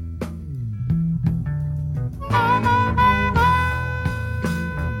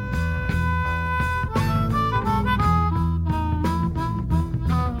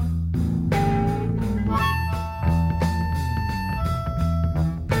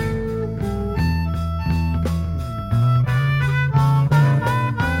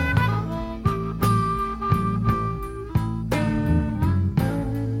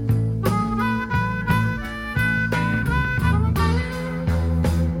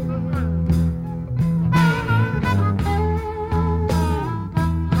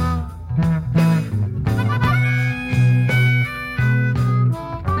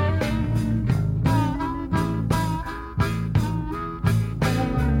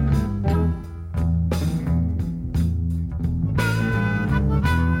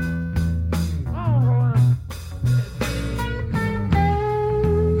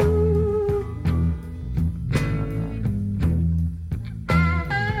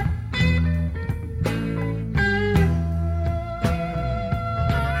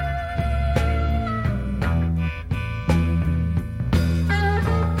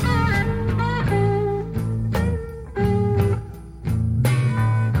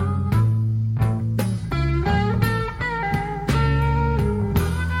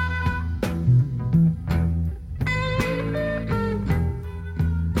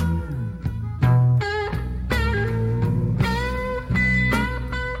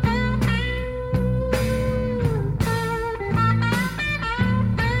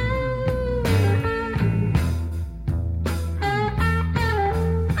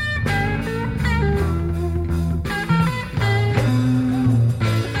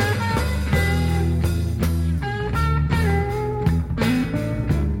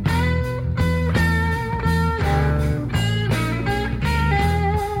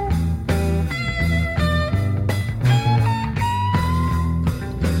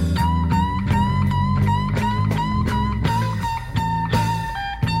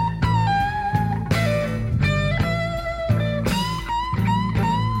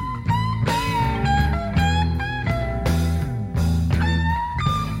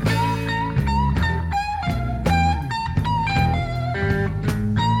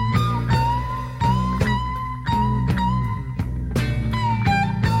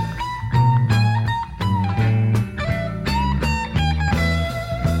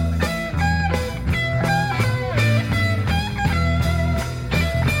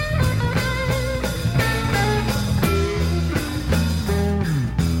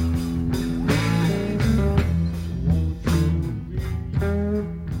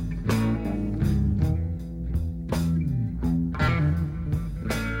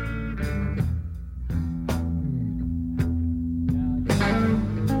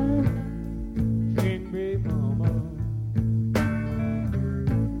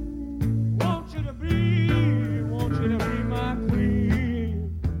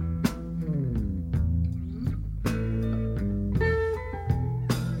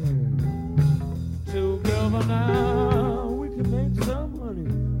 now we can make some money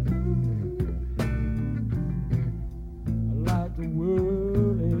like the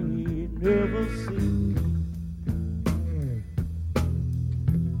world ain't never seen.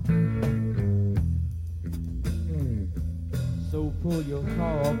 So pull your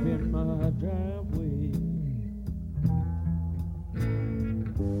car up in my driveway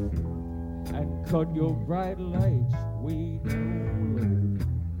and cut your bright lights way down low.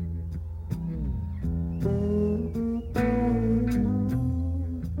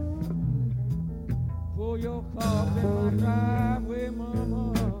 Pull your car up in my driveway,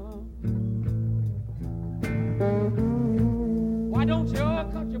 mama. Why don't you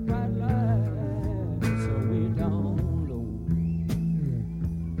cut your bright lights way down low?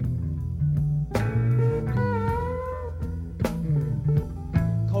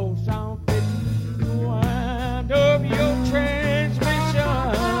 'Cause I'm fitting to wind up your transmission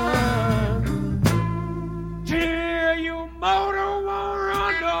till your motor won't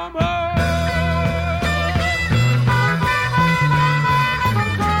run no more.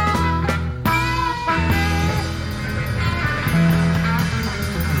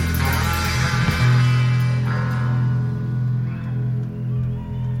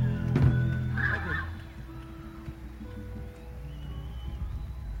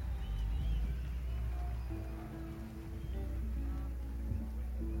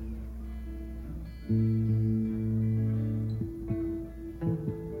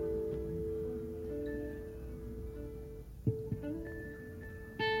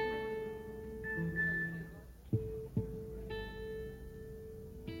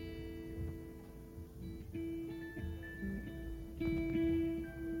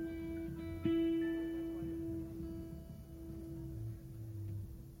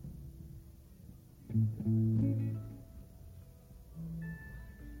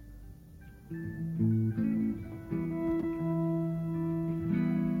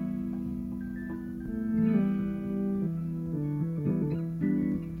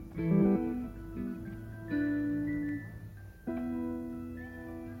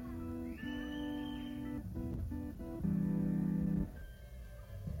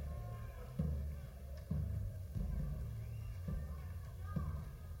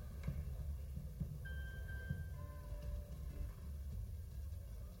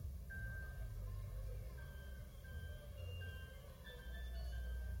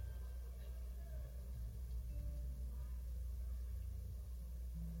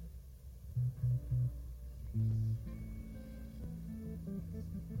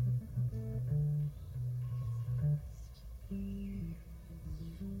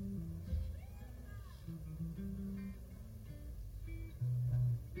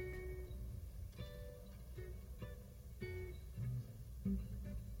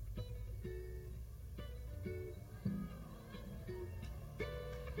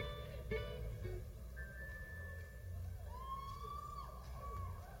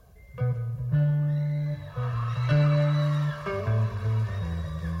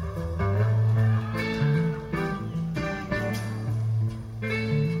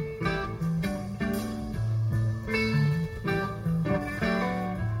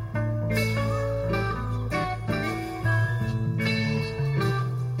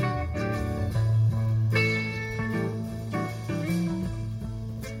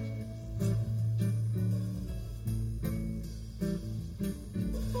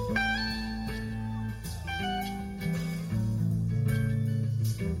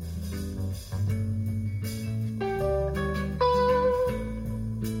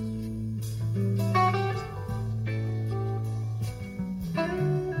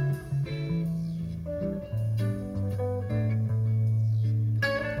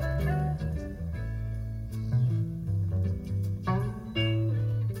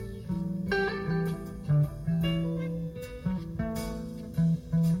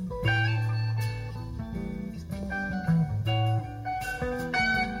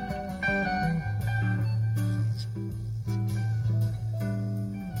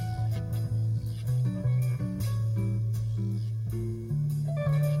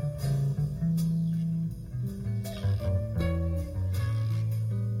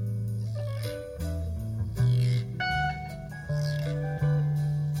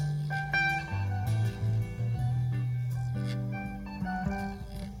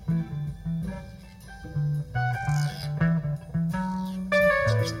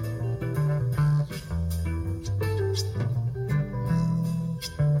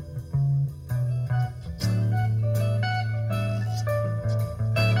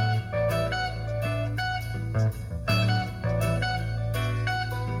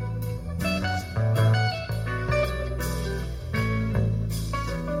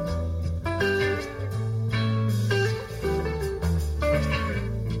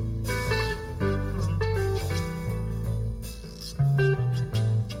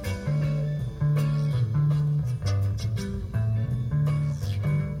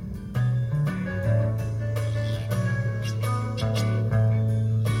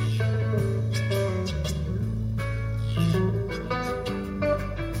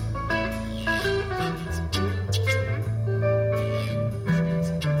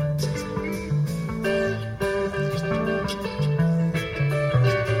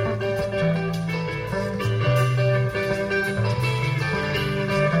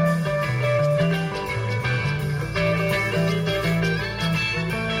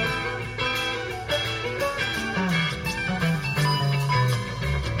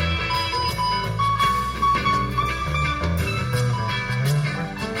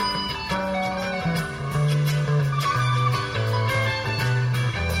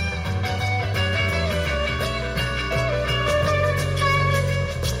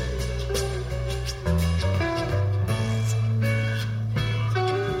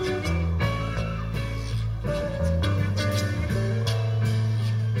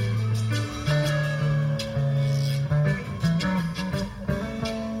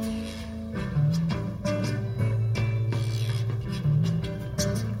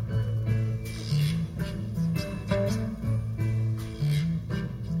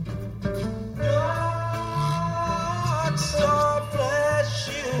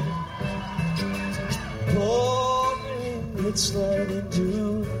 slowed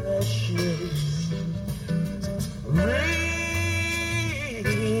into ashes. Rays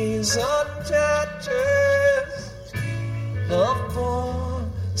on tatters of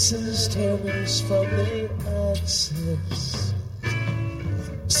voices tearing from the axis.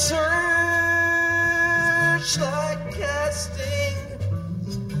 Searchlight casting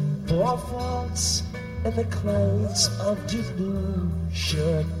for faults in the clouds of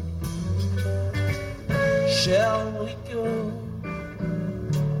delusion. Shall we go,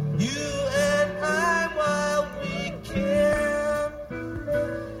 you and I, while we can?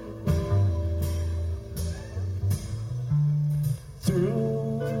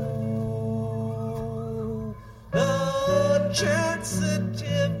 Through the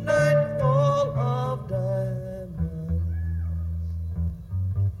transitive nightfall of diamonds.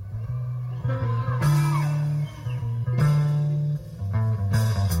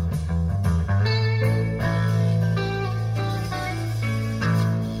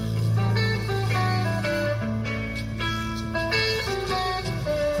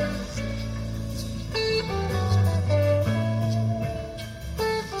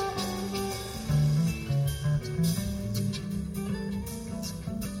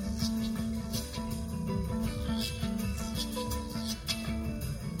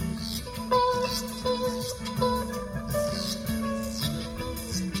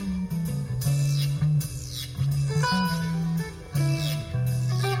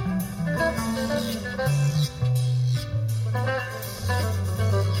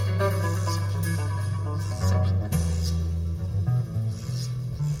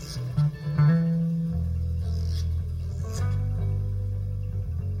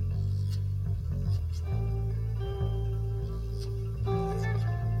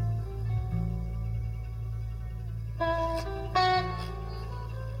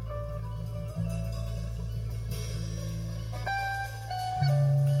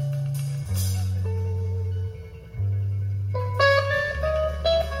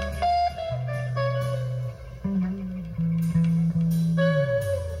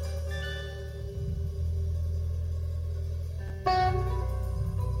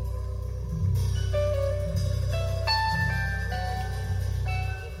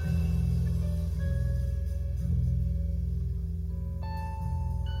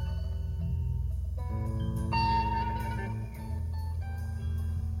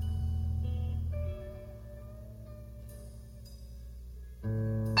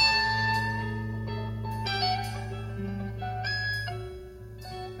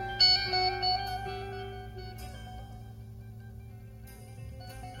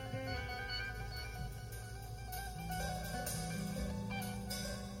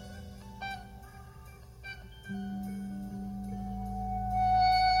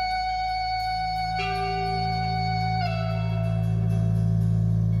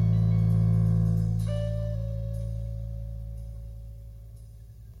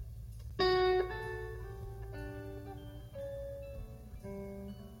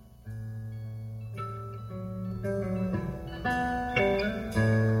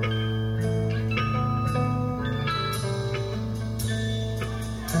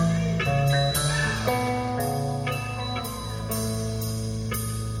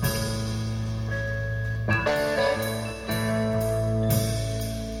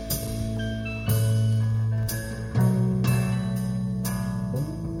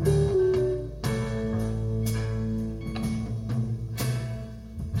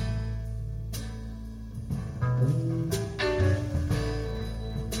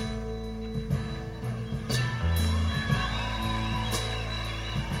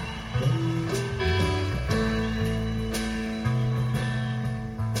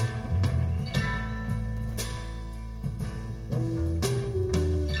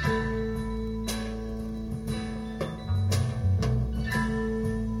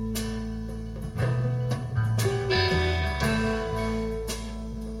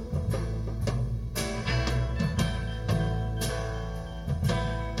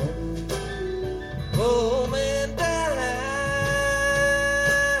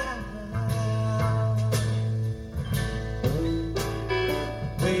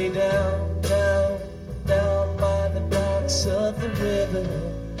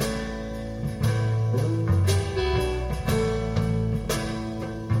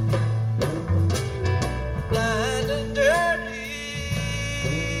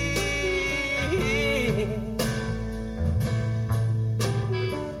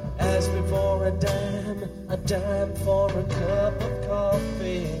 a dime for a cup of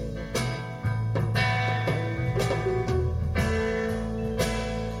coffee.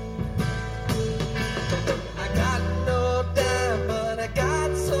 I got no doubt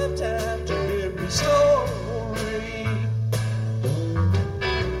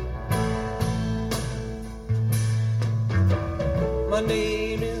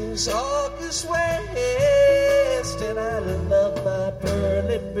Who's August West, and I love my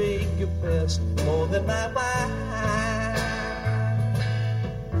pearly baker best more than my wife.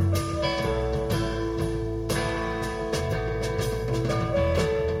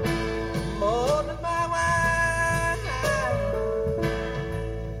 More than my wife.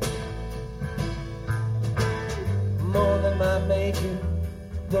 More than my maker,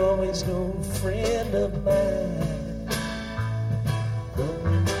 though he's no friend of mine.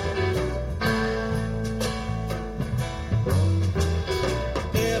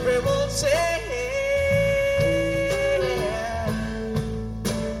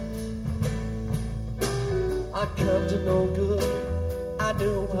 Come to no good. I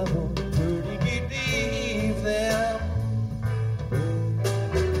know I won't pretty believe them.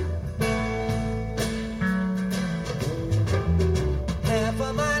 Half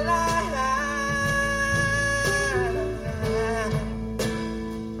of my life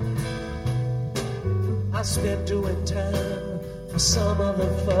I spent doing time for some other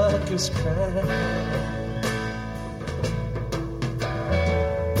fucker's crime.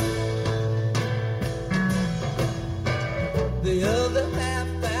 The other half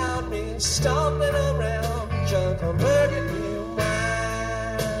found me stumbling around, drunk on burgundy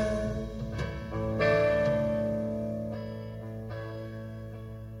wine.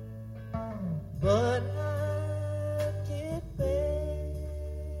 But I get back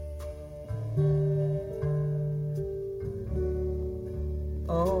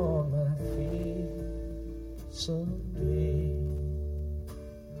on my feet someday.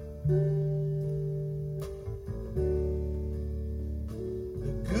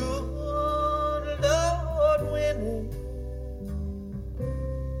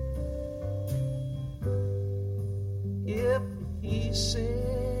 If he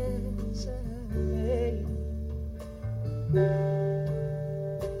says hey,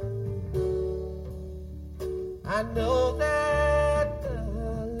 I know that the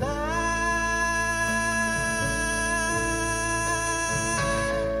lie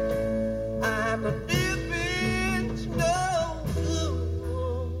I'm a living's no good.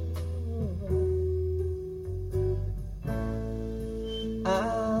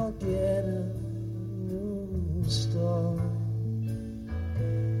 I'll get a star.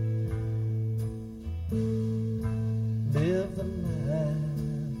 Live the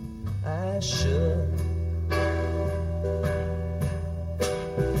life I should.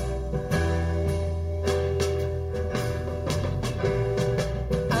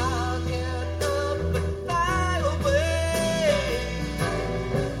 I'll get up and fly away.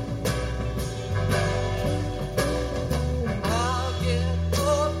 I'll get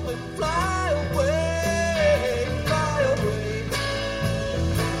up and fly away. Fly away.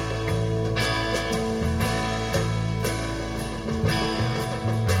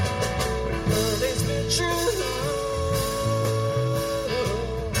 But it's been true.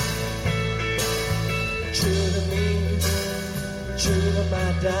 True to me. True to my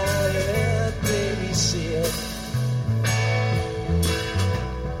darling babysit.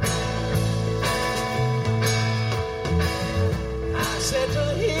 I said to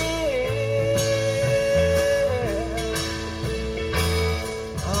him,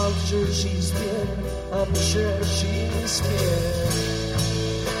 I'm sure she's been, I'm sure she's been.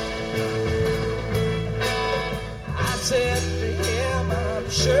 I said to him, I'm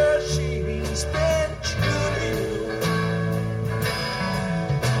sure she's been true to you.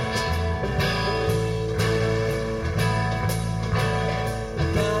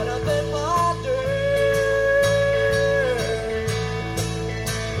 Got up and wandered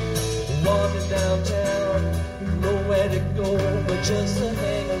downtown, nowhere to go but just to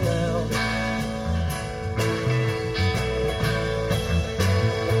hang around.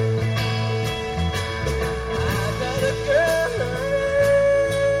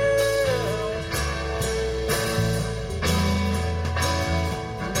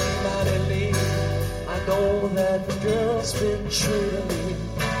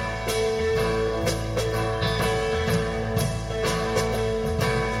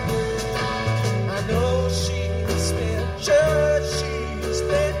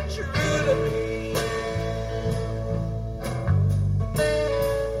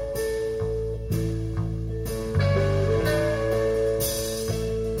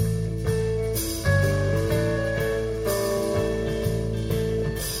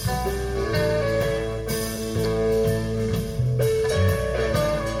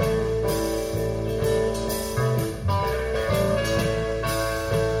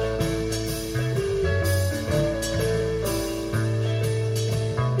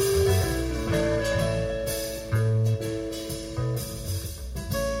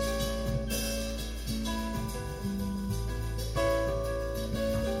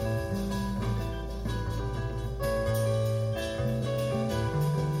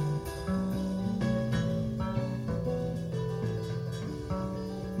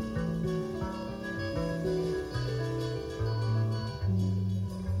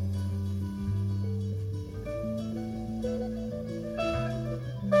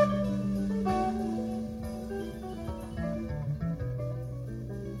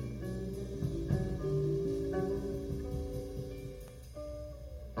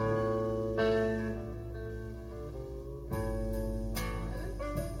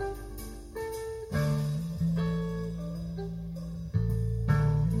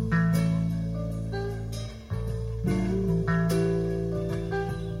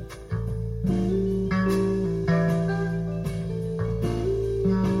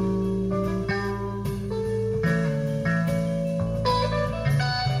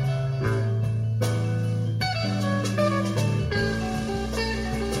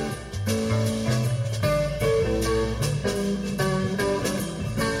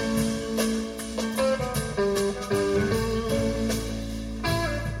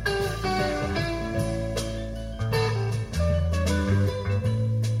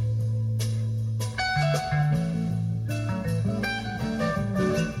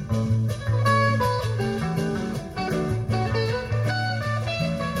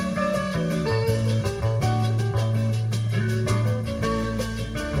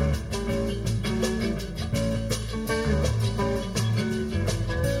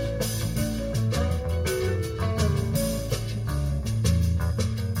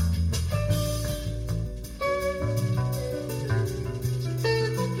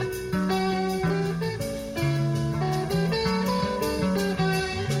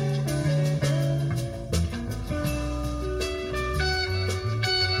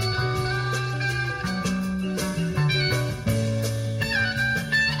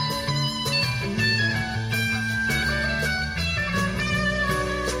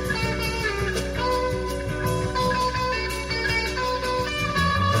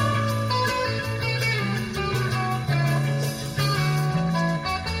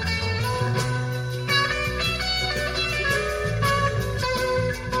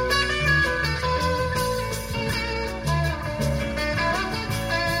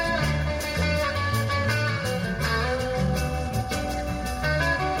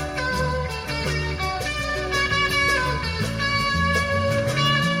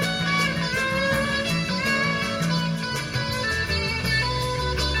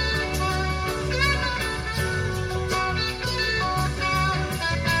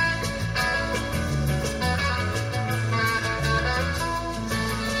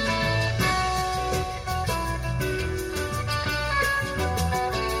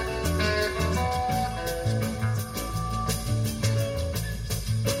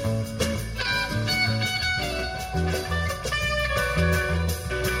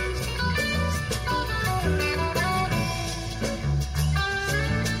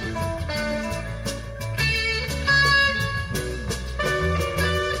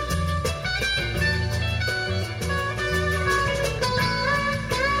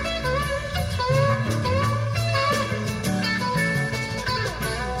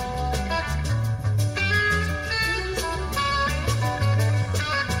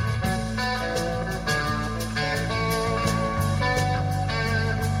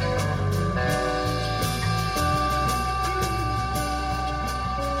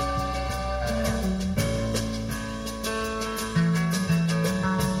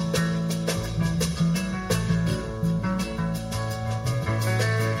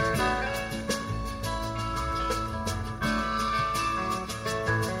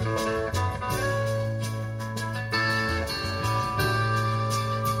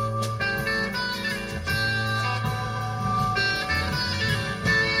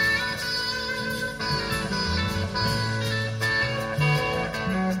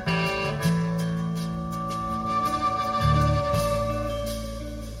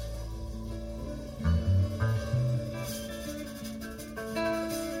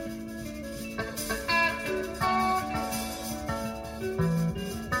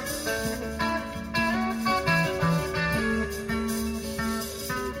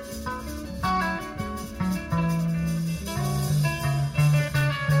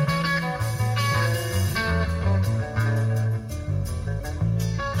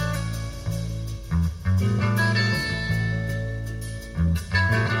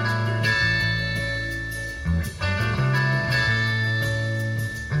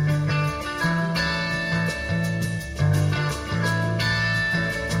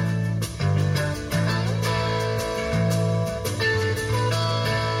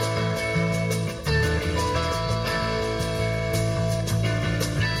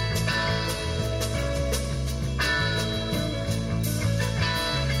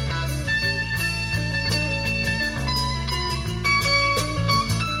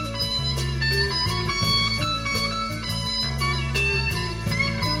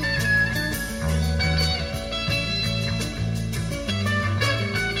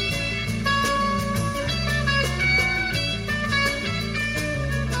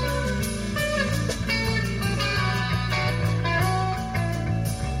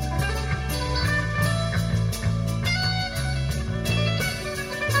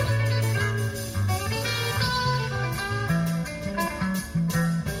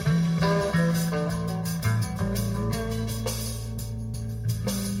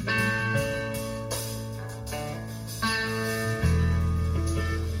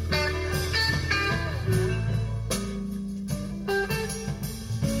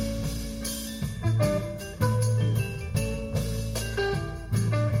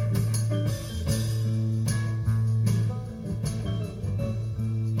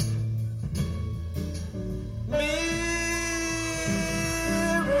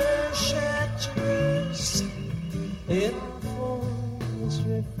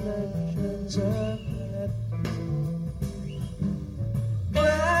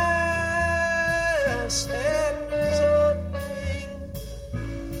 Yes, and something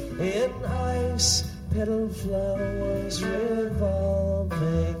in ice, petal flowers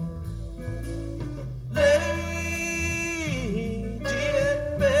revolving. Lady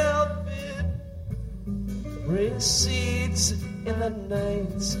in velvet recedes in the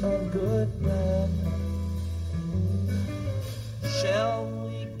nights of good night. Shall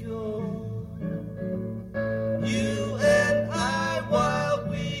we go, you and I, while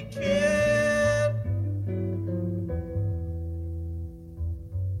we can?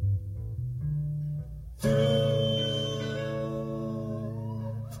 Through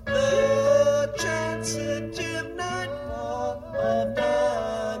the transitive nightfall of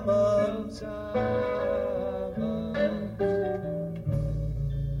diamonds.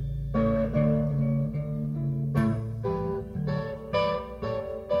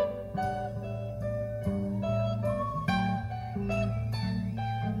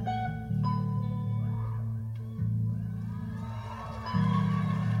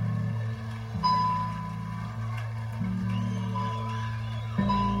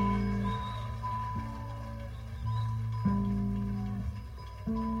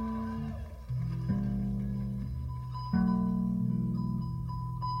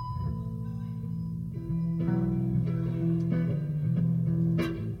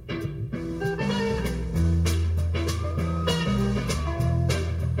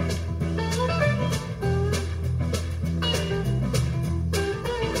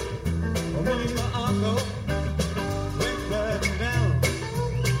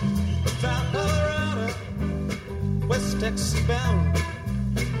 Texas bound.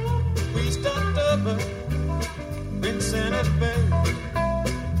 We stopped over in Santa Fe.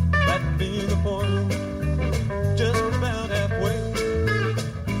 That being the point, just about halfway.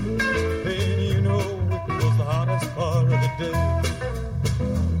 Then you know it was the hottest part of the day.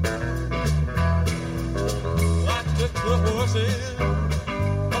 I took the horses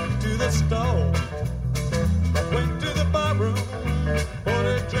up to the stall, went to the bar room,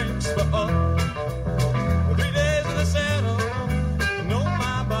 ordered drinks for all. 3 days in the saddle, know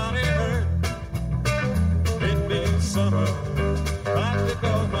my body hurt. It being summer, I took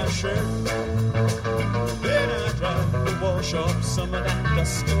off my shirt. Then I tried to wash off some of that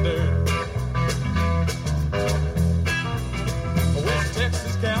dust and dirt. A West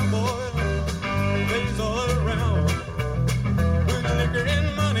Texas cowboy lays all around. With liquor and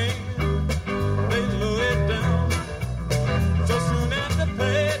money, they load it down. So soon after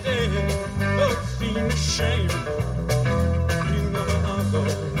payday, oh, it seemed a shame. You know my uncle,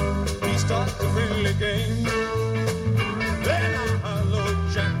 he starts a friendly game. Then I hollow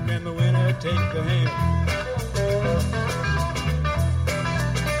Jack and the winner take the hand.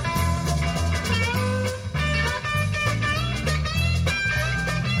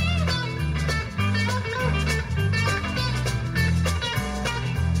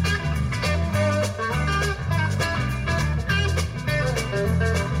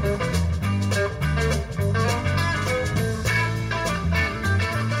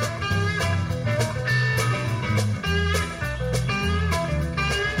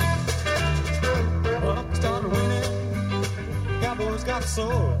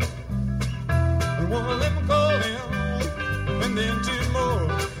 Sore. And one of them called him, and then two more.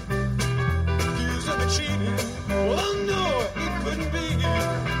 Accused him of cheating. Well, I know it couldn't be.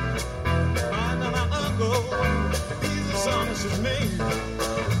 I know my uncle, he's as honest as me.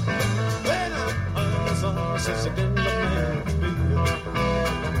 Then I'm as honest as a can the man can be.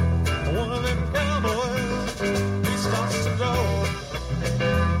 One of them cowboys, he stops the door,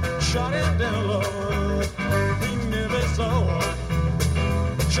 shot him down low. He never saw.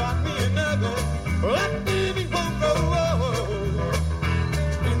 Shot me another, well, that baby won't go.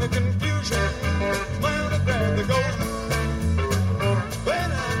 In the confusion, mine to grab the gold. When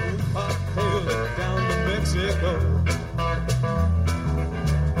I tailed it down to Mexico.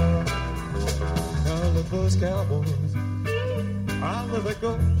 I love those cowboys, I love the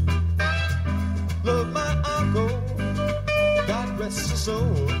gold. Love my uncle, God rest his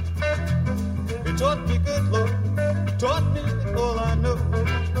soul. He taught me good love, taught me all I know.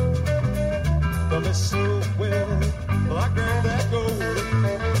 Done me so well, well, I grabbed that gold.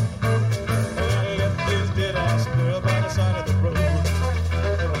 And I left his dead ass girl by the side of the road.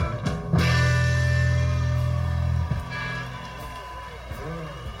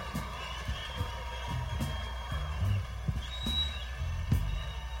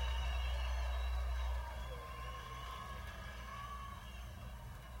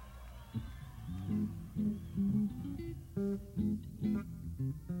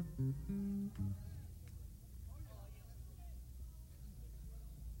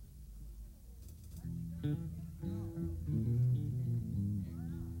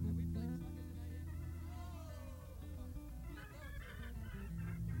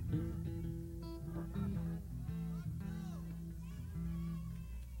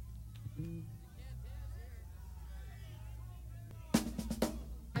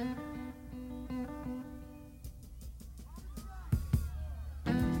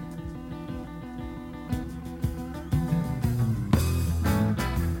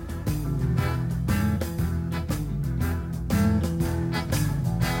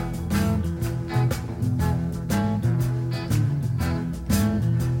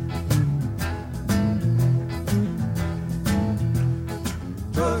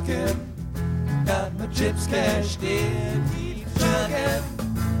 truckin', got my chips cashed in. Keep truckin'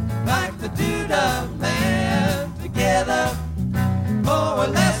 like the Duda man, together more or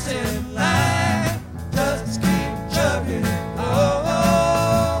less in line. Just keep truckin'. Oh,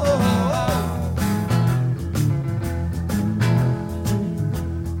 oh, oh,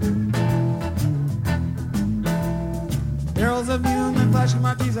 oh. Arrows of neon and flashing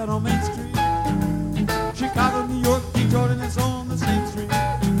marquees out on Main Street. Chicago, New York, Detroit, and it's on the same street.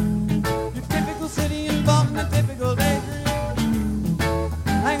 Your typical city involved in a typical daydream.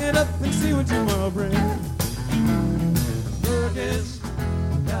 Hang it up and see what tomorrow brings. Burgess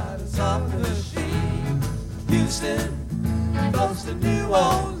got us off the sheet. Houston, close to New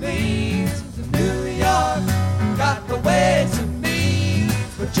Orleans. To New York, got the ways and means,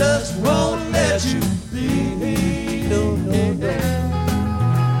 but just won't let you be. No, no, no.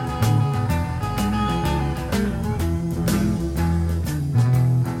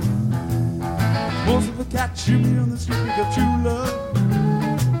 Most of the cats you meet on the street pick up true love.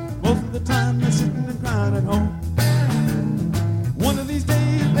 Most of the time they're sitting and crying at home. One of these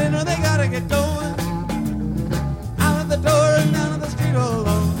days, dinner they gotta get going. Out of the door and down the street all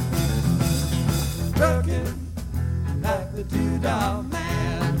alone. Truckin' like the Doodah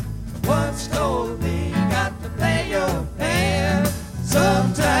man once told me, got to play your hand.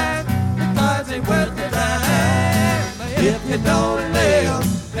 Sometimes the cards ain't worth the time if you don't lay 'em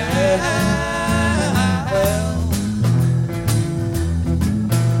down.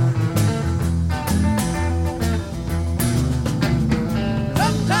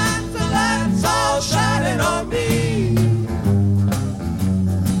 Sometimes the light's all shining on me.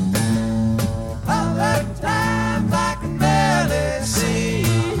 Other times I can barely see.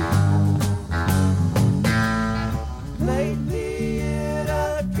 Lately it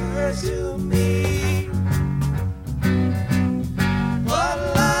occurs to me, what a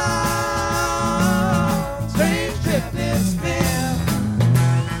long, strange trip it's been.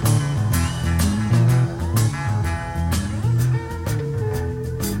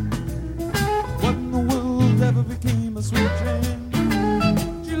 What in the world ever became a sweet train?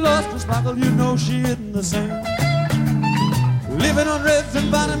 She lost her sparkle, you know she isn't the same. Living on ribs and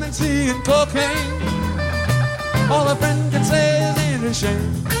vitamin C and cocaine. All a friend can say is ain't a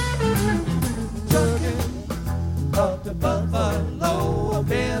shame. Truckin' up to Buffalo, I've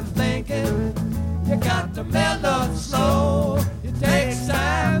been thinking you got to mellow slow. It takes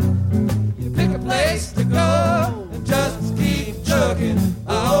time, you pick a place to go and just keep trucking.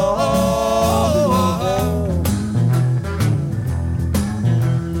 Oh, oh, oh, oh.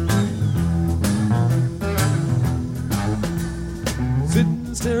 Sitting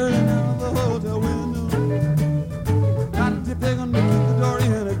and staring out of the hotel window. Got to beg on to keep the door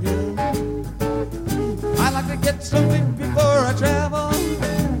in again. I like to get something before I travel.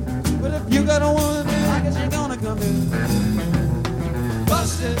 But if you got a woman, I guess you're gonna come in.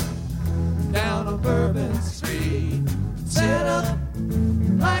 Busted down on Bourbon Street, set up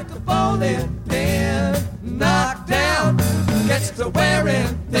like a bowling pin, knocked down, gets to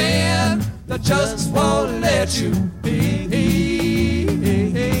wearing thin, that just won't let you be.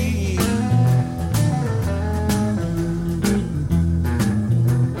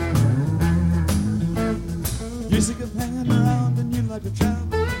 You're sick of hanging around and you like to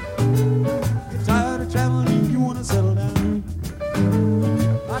travel. You're tired of traveling and you wanna settle down.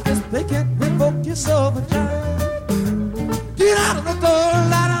 I guess they can't revoke yourself a child. Get out of the door,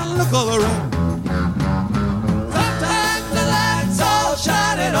 lie down and look all around. Sometimes the light's all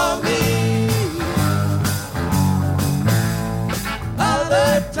shining on me.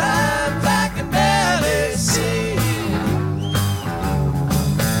 Other times I can barely see.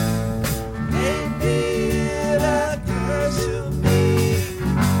 Maybe it occurs to me,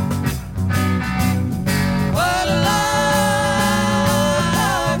 what a long,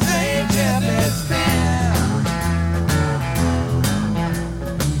 strange trip it's been.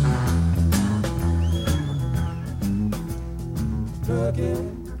 Truckin',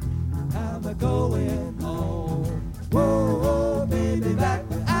 I'm a-going home. Whoa, whoa, baby, back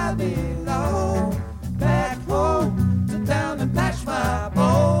where I belong. Back home, sit down and patch my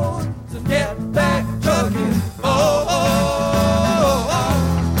bones. To get back truckin', oh, oh, oh, oh.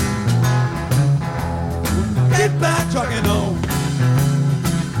 Get back trucking on.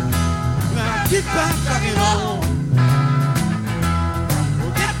 Now get back trucking on.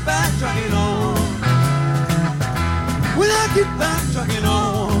 Get back trucking on. Well, I get back trucking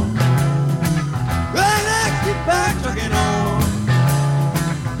on. Well,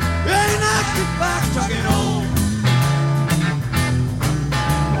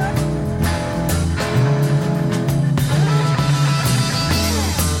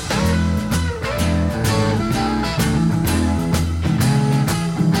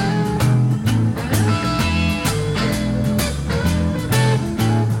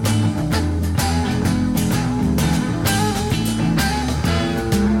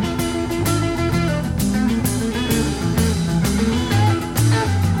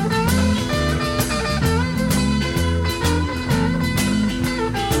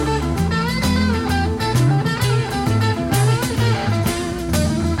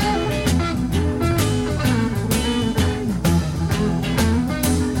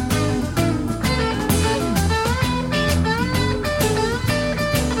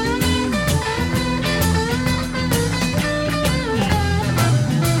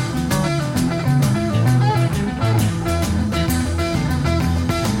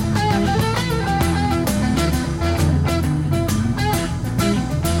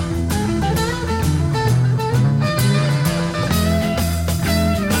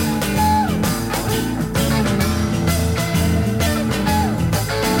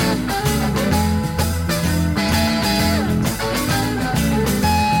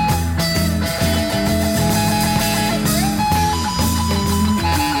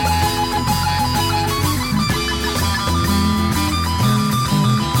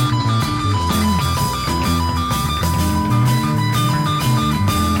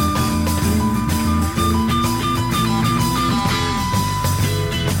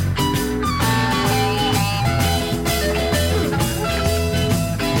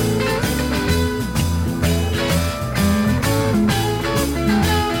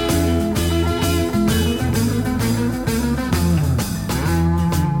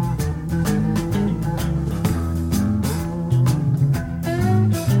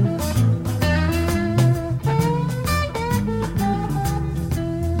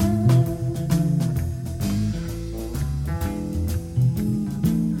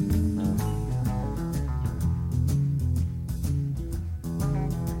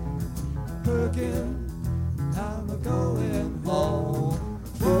 truckin', I'm a-going home.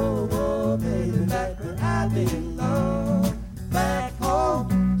 Whoa, whoa, baby, back where I belong. Back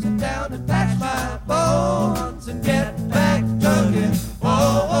home, sit down and patch my bones and get back truckin'.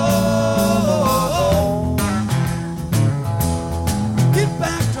 Oh, oh, oh, oh. Get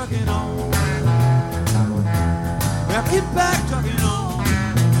back truckin' on. Well, get back truckin' on.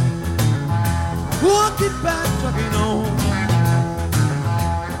 Oh, get back truckin' on.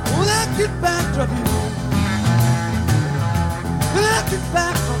 Oh, that get back truckin' on. Well, that get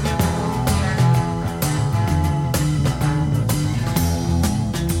back truckin' on.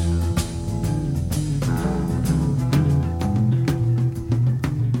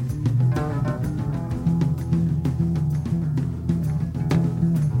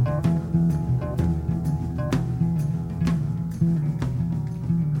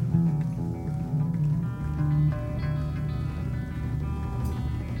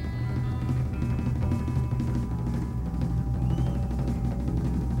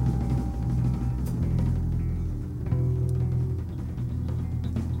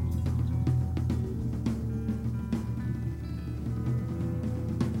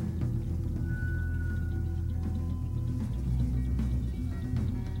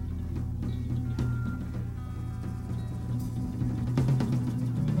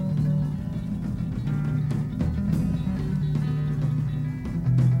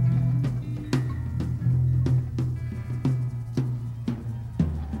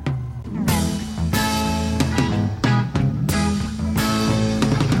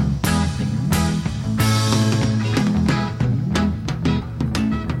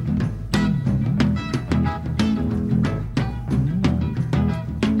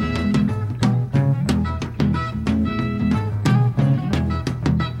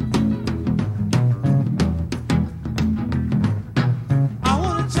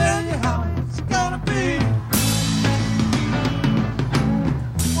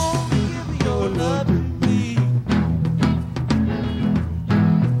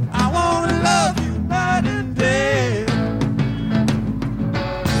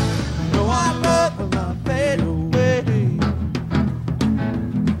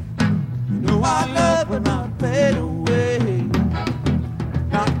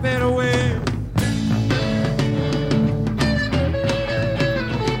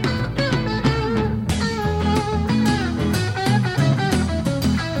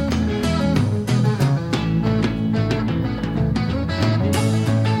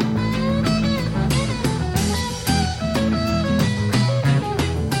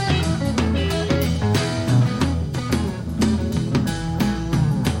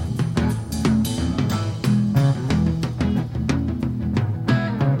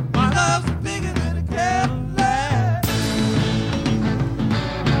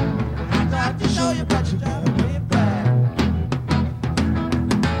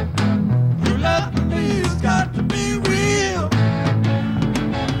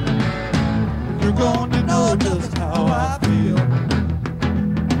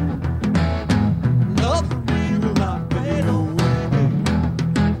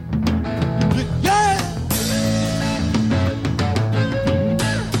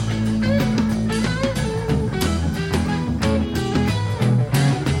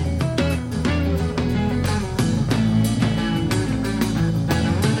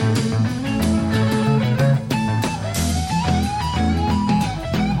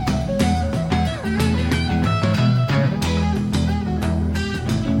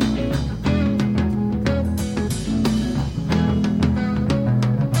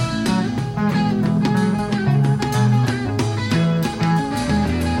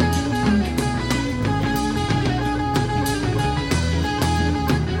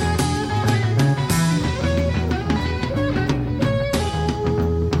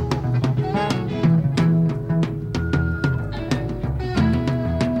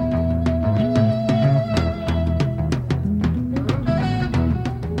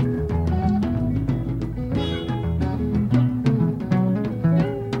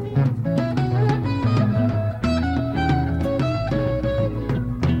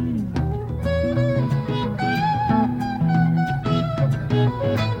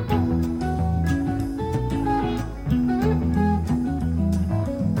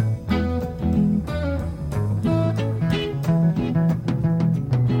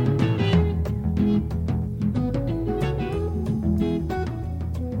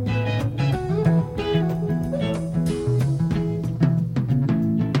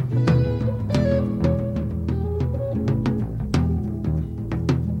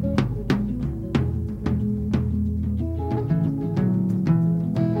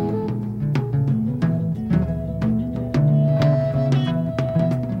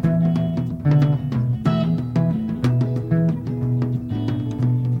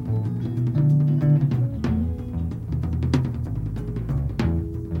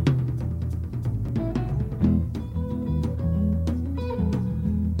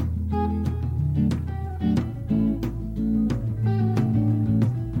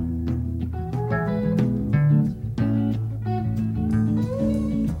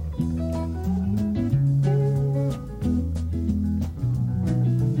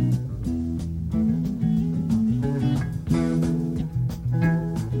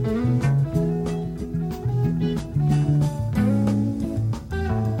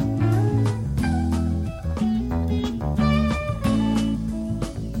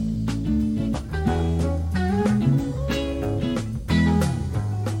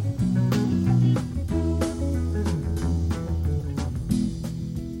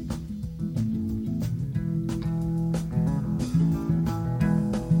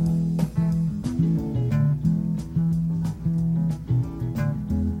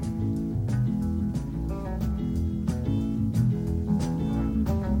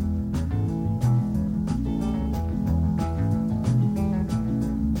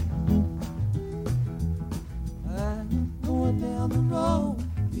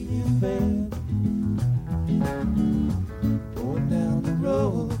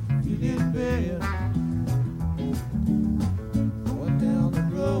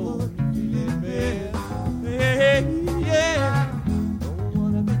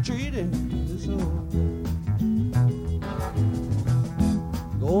 treated this old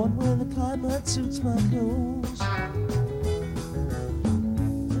going where the climate suits my clothes.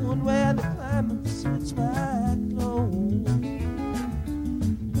 Going where the climate suits my clothes.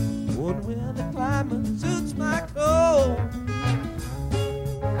 Going where the climate suits my clothes.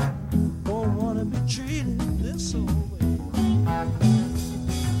 Don't wanna be treated this old way.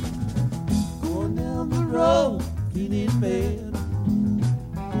 Going down the road, feeling bad.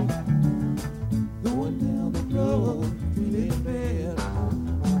 Going down the road, feeling bad.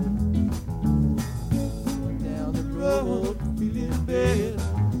 Going down the road, feeling bad.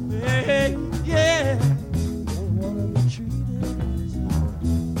 Hey, yeah. Don't wanna be treated this way.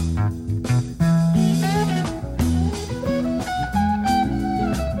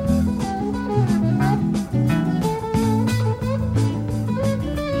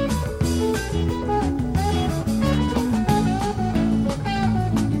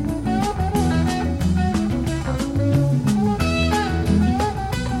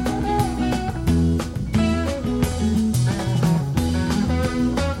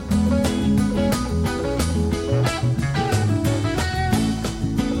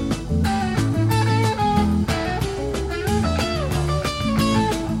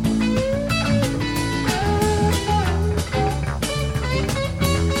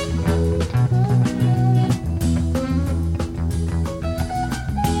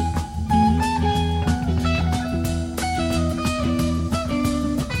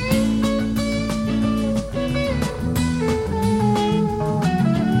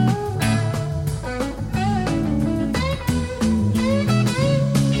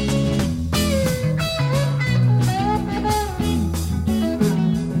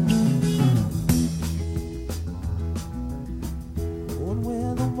 Going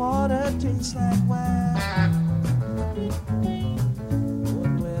where the water tastes like wine.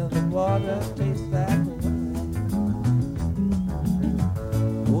 Going where the water tastes like wine.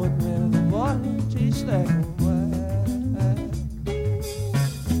 Going where the water tastes like wine.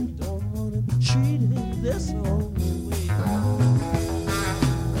 Don't wanna be treated this old way.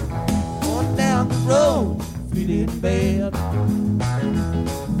 Going down the road, feeling bad.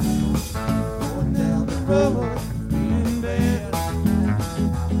 Going down the road, feeling bad.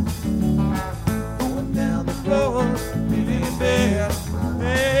 Going down the road, feeling bad.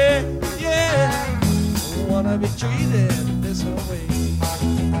 Hey, yeah. Don't wanna be treated this way.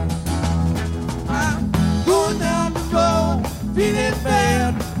 I'm going down the road, feeling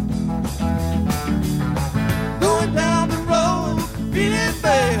bad. Going down the road, feeling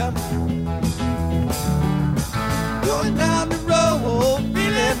bad. Going down the road,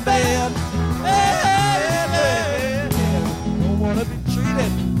 feeling bad. Hey, hey, hey. Don't wanna be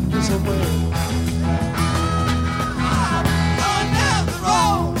treated this way. I'm going down the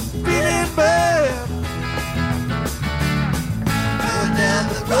road, feeling bad. Going down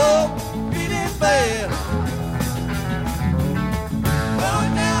the road, feeling bad.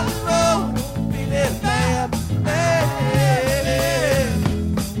 Going down the road, feeling bad. Hey, hey,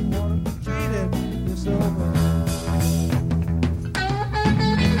 hey.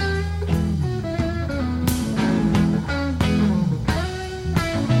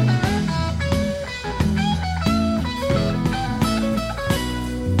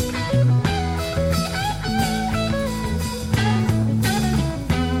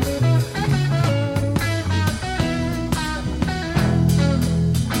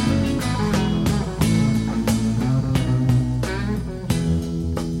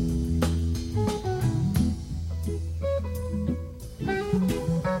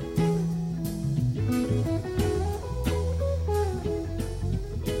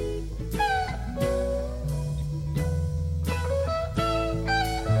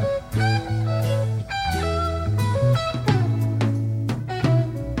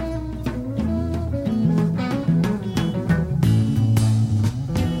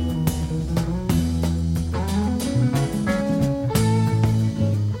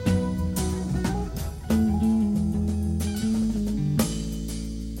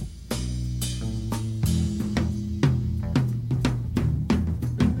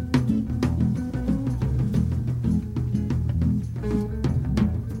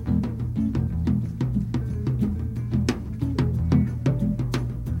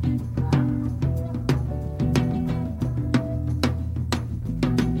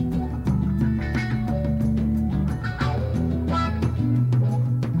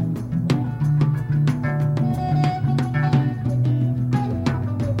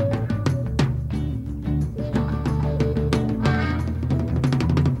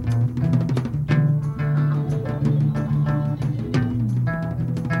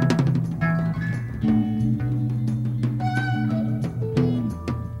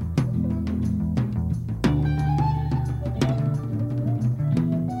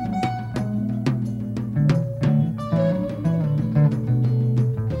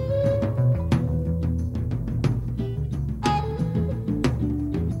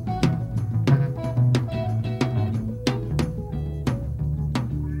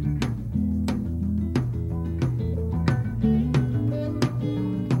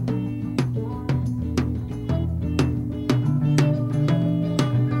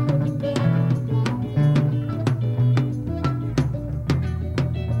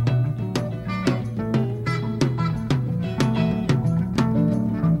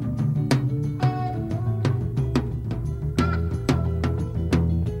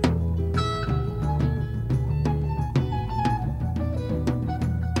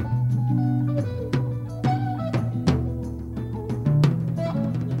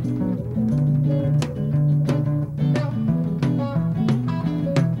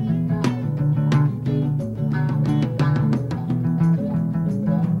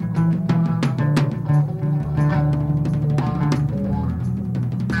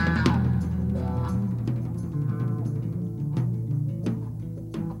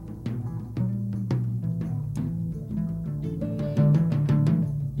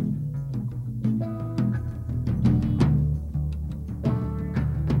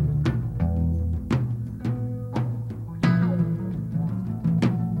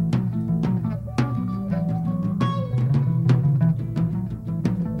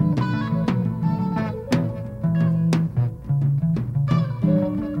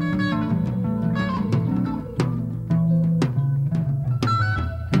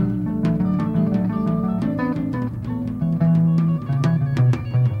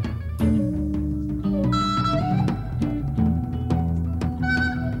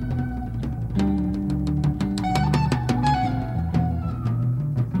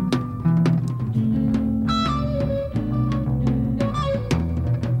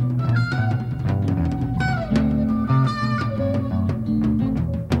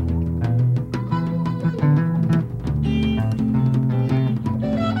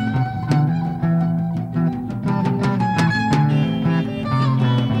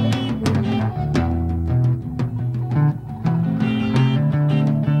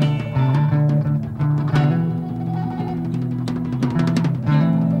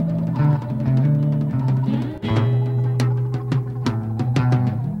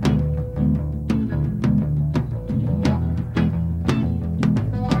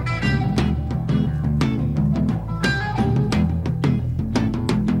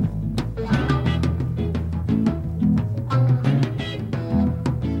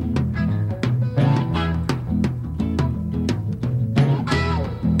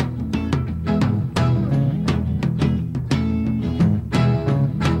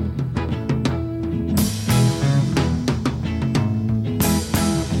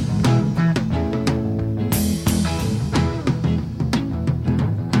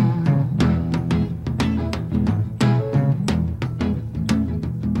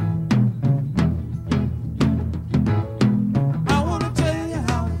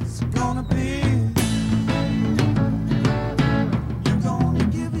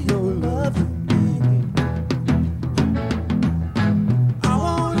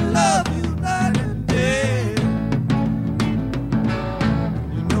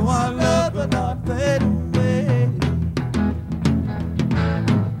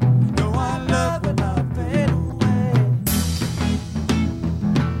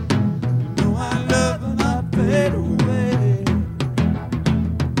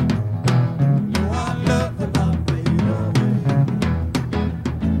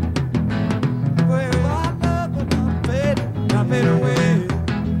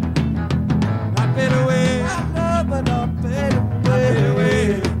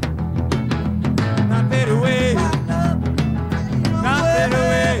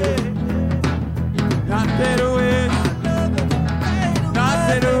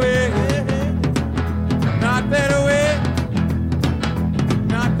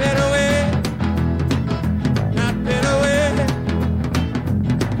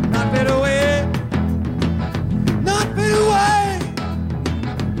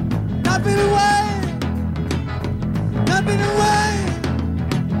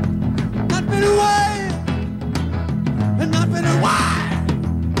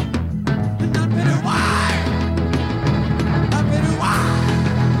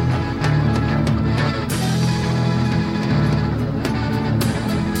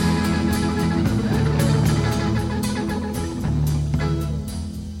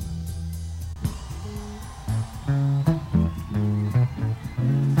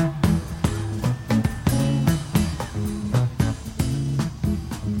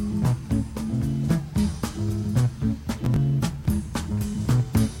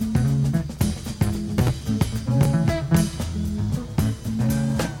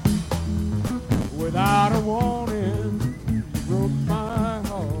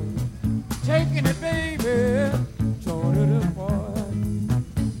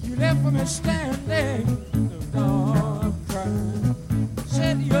 left me standing in the dark crying.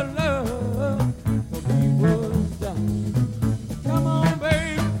 Said your love for me was dying. Come on,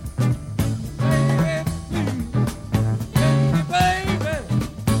 baby, baby, please, baby,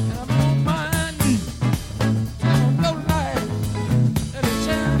 and I'm on my knees. Turn on your light, let it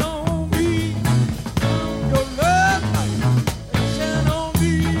shine on me. Turn on your love light, let it shine on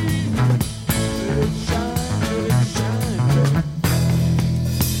me. Let it shine, let it shine, let it.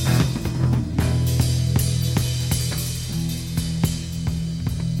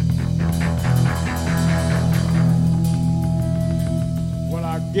 Well,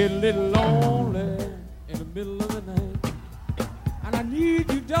 I get a little lonely in the middle of the night, and I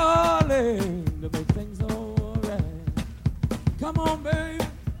need you, darling, to make things all right. Come on, baby,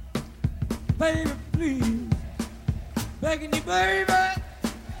 baby, please, begging you, baby,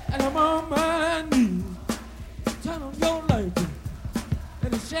 and I'm on my knees. Turn on your light,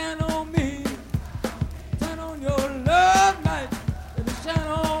 let it shine on me. Turn on your love light, let it shine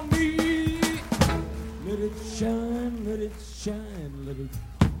on me. Let it shine, let it shine, let it.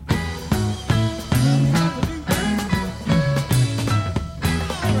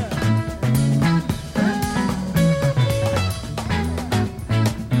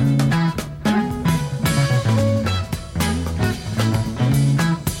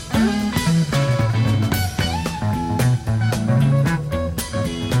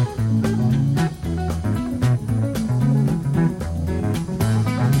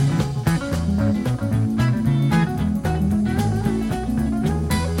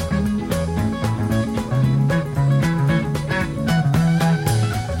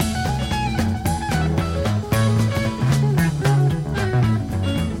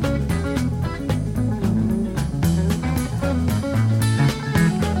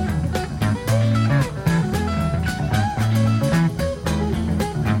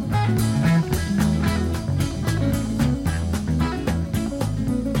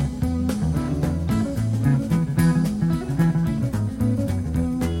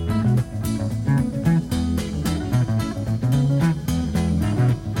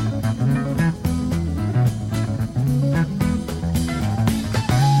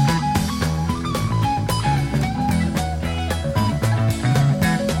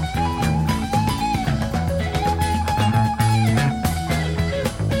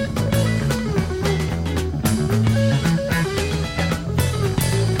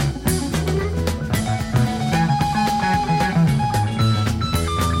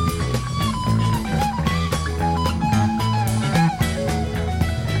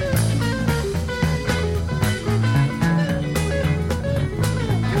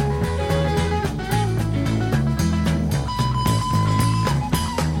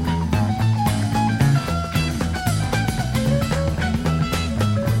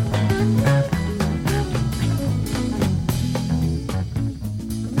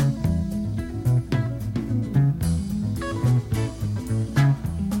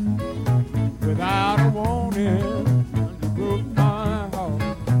 Without a warning, you broke my heart.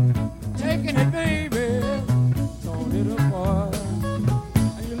 Taking it, baby, torn it apart.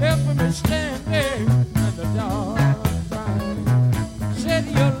 And you left me standing in the dark, crying. Said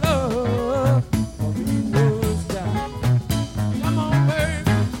your love for me was dying. Come on,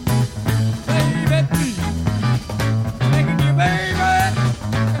 baby, baby, please, begging you, baby,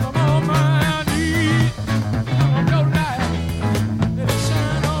 and I'm on my knees. Turn on your light, let it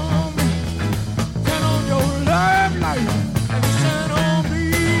shine on me. Turn on your love light, let it shine on me.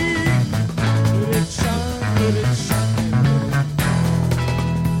 Let it shine, let it shine, let it.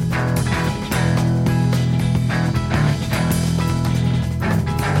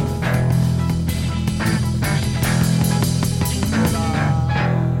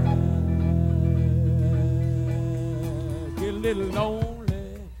 Get a little lonely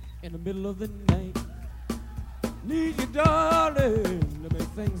in the middle of the night. Need you, darling, to make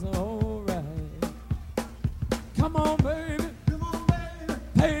things all right. Come on, baby. Come on, baby.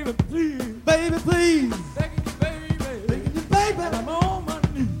 Baby, please. Baby, please. Begging you, baby. Begging you, baby. And I'm on my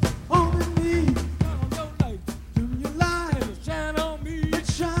knees. On my knees. Turn on your light. Turn your light. Let it shine on me. Let it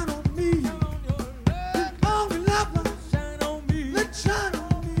shine on me. Turn on your love. Turn on your love light. Shine on me. Let it shine on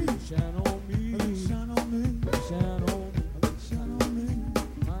me. Let it shine on me. Let it shine on me. Let it shine on me. Let it shine on me.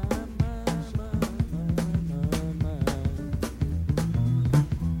 My, my.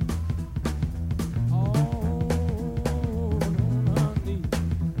 Oh, honey,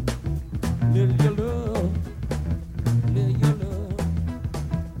 little your love.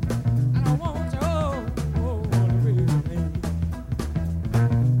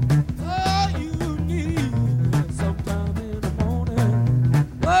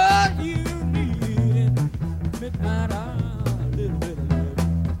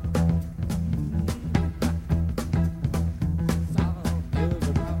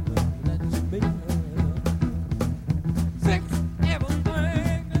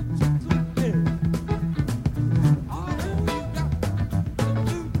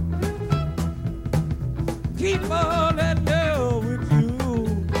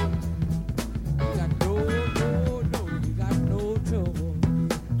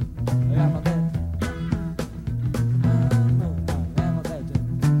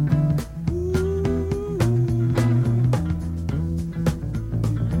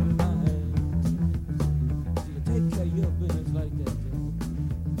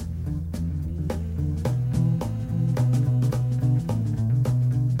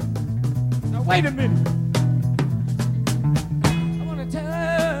 Wait a minute. I want to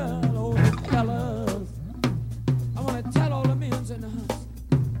tell all the fellas. I want to tell all the men in the house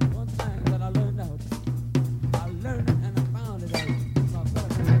one thing that I learned out. I learned it and I found it out.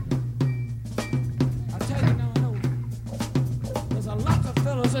 I tell you now, I know there's a lot of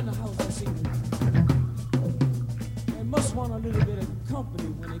fellas in the house that see me. They must want a little bit of company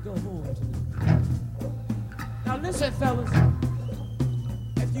when they go home tonight. Now listen, fellas.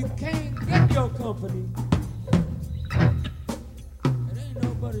 If you can't get your company, it ain't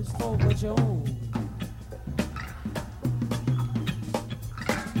nobody's fault but your own.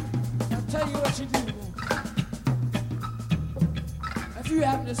 I'll tell you what you do. If you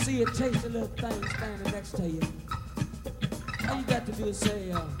happen to see a tasty little thing standing next to you, all you got to do is say,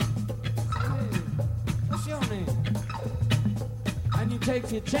 hey, what's your name? And you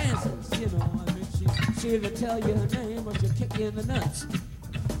take your chances, you know. I mean, she'll either tell you her name or she'll kick you in the nuts.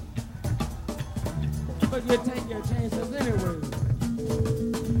 But you take your chances anyway.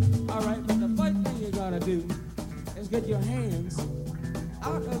 All right, but the first thing you gotta do is get your hands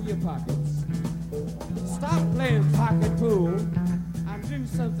out of your pockets. Stop playing pocket pool and do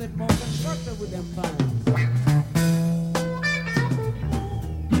something more constructive with them funds.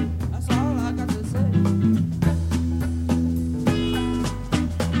 That's all I got to say.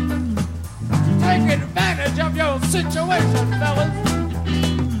 Take advantage of your situation, fellas.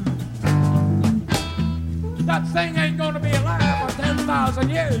 That thing ain't gonna be alive for 10,000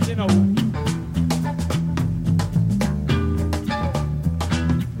 years, you know.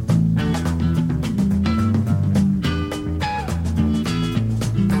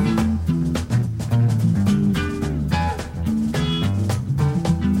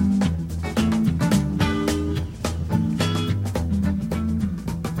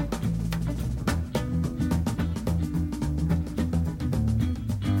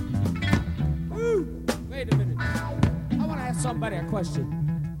 Somebody a question.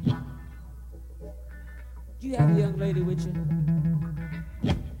 Do you have a young lady with you?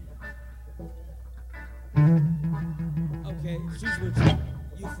 Okay, she's with you.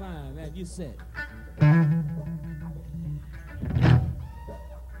 You fine, man. You set.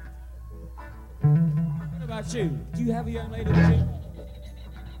 What about you? Do you have a young lady with you?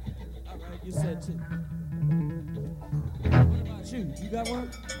 All right, you said too. What about you? You got one?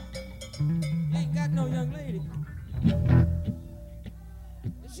 You ain't got no young lady.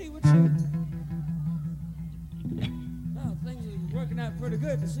 Is she with you? Well, things are working out pretty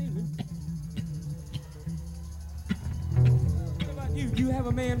good this evening. What about you? Do you have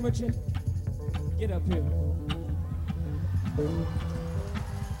a man with you? Get up here.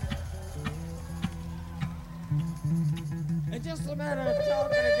 It's just a matter of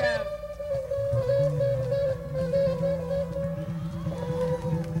talking again.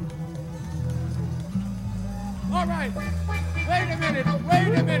 All right. Wait a minute. Wait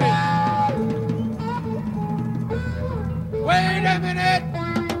a minute.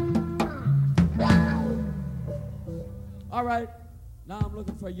 All right. Now I'm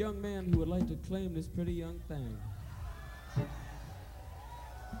looking for a young man who would like to claim this pretty young thing.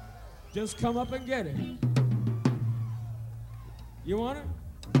 Just come up and get it. You want her?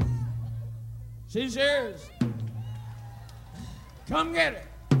 She's yours. Come get it.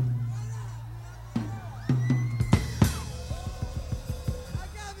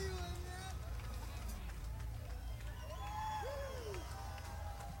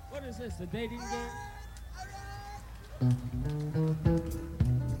 What is this, the dating game?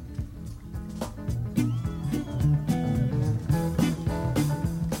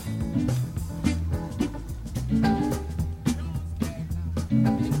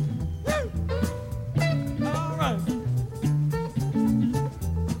 All right.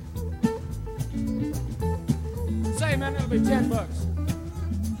 Say, man, it'll be $10.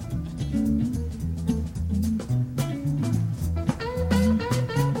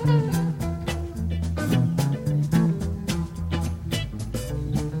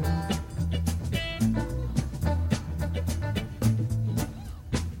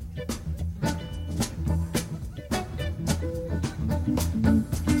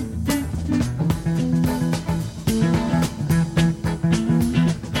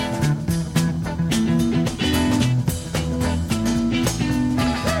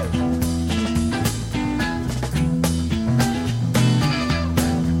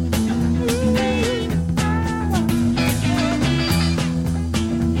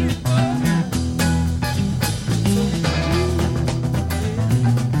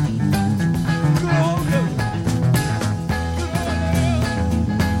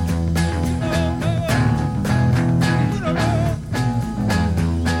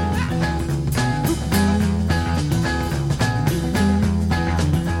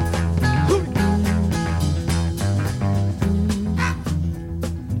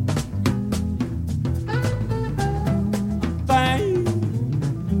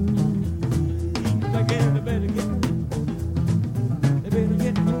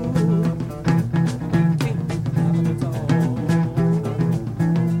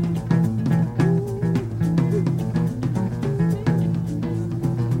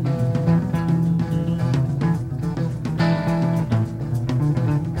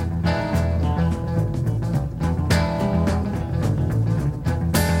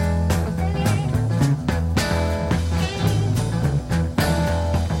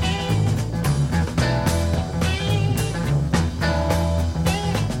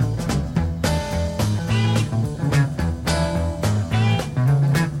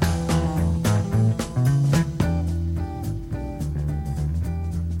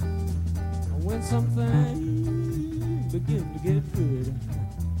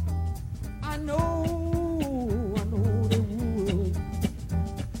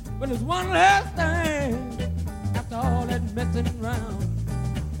 But there's one last thing after all that messing around.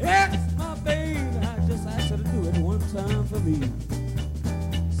 Yes, my baby, I just asked her to do it one time for me.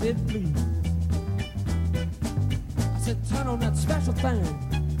 I said, please. I said, turn on that special thing.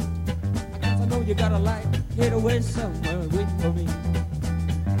 I guess I know you got a light hid away somewhere waiting for me.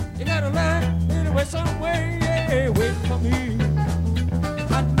 You got a light hid away somewhere, yeah, waiting for me.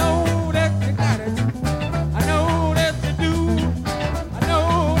 I know that you got it. I know that you do. I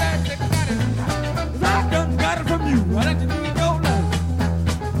know that you got it. 'Cause I done got it from you. I let you need your life.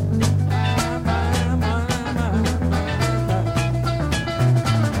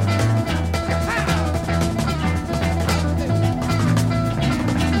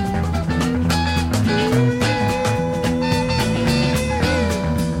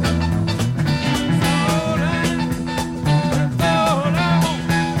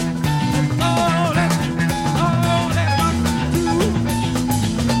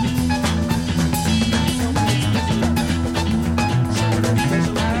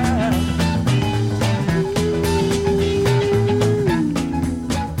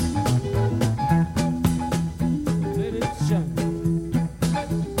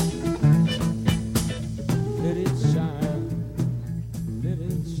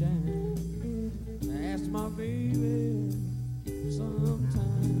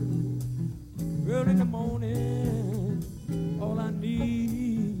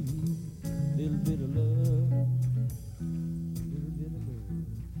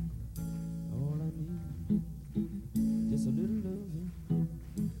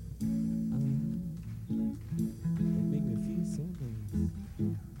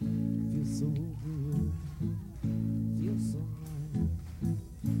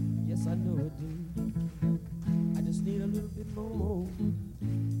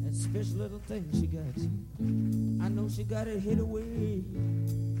 She got it hid away,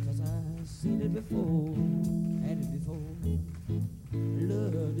 'cause I seen it before, had it before,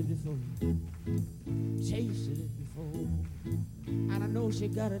 loved it before, tasted it before, and I know she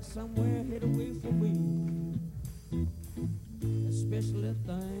got it somewhere hid away from me. A special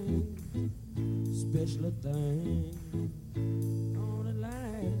thing on the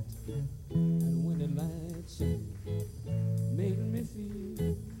light, and when the light shines, making me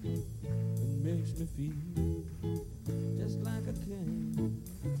feel, it makes me feel just like a king,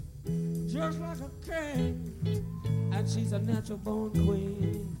 just like a king. And she's a natural born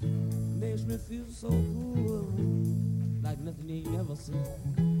queen. Makes me feel so good, like nothing you ain't ever seen.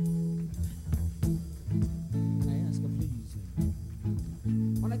 And I ask her, please,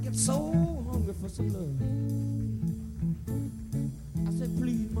 when I get so hungry for some love, I said,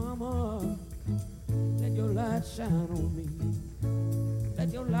 please, mama, let your light shine on me.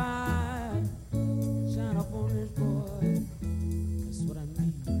 Let your light shine upon this boy. That's what I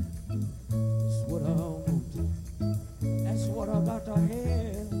need. That's what I want. That's what I got to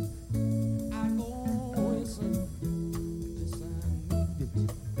have. I go and say, yes, I need it.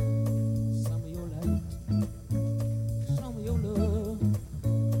 Some of your light, some of your love.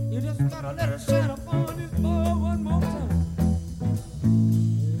 You just gotta let it shine upon this boy one more time.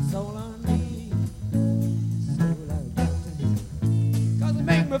 That's all I need. That's all I got to do. 'Cause it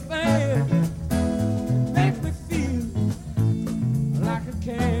make me feel.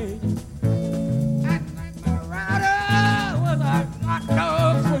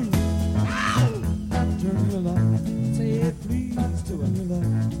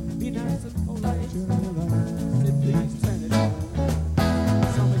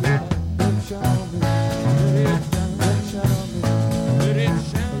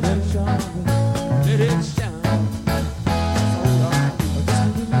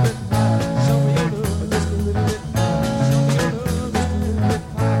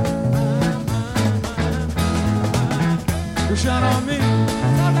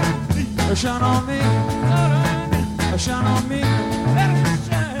 Shine on me, shine on me, let it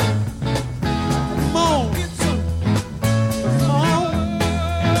shine. Come on, come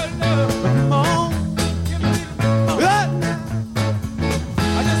on, come on.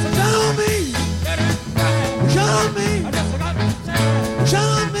 I just shine on me, shine on me,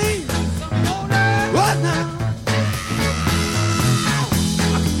 shine on me. What now?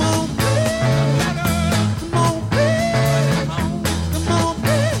 Come on, come on, come on.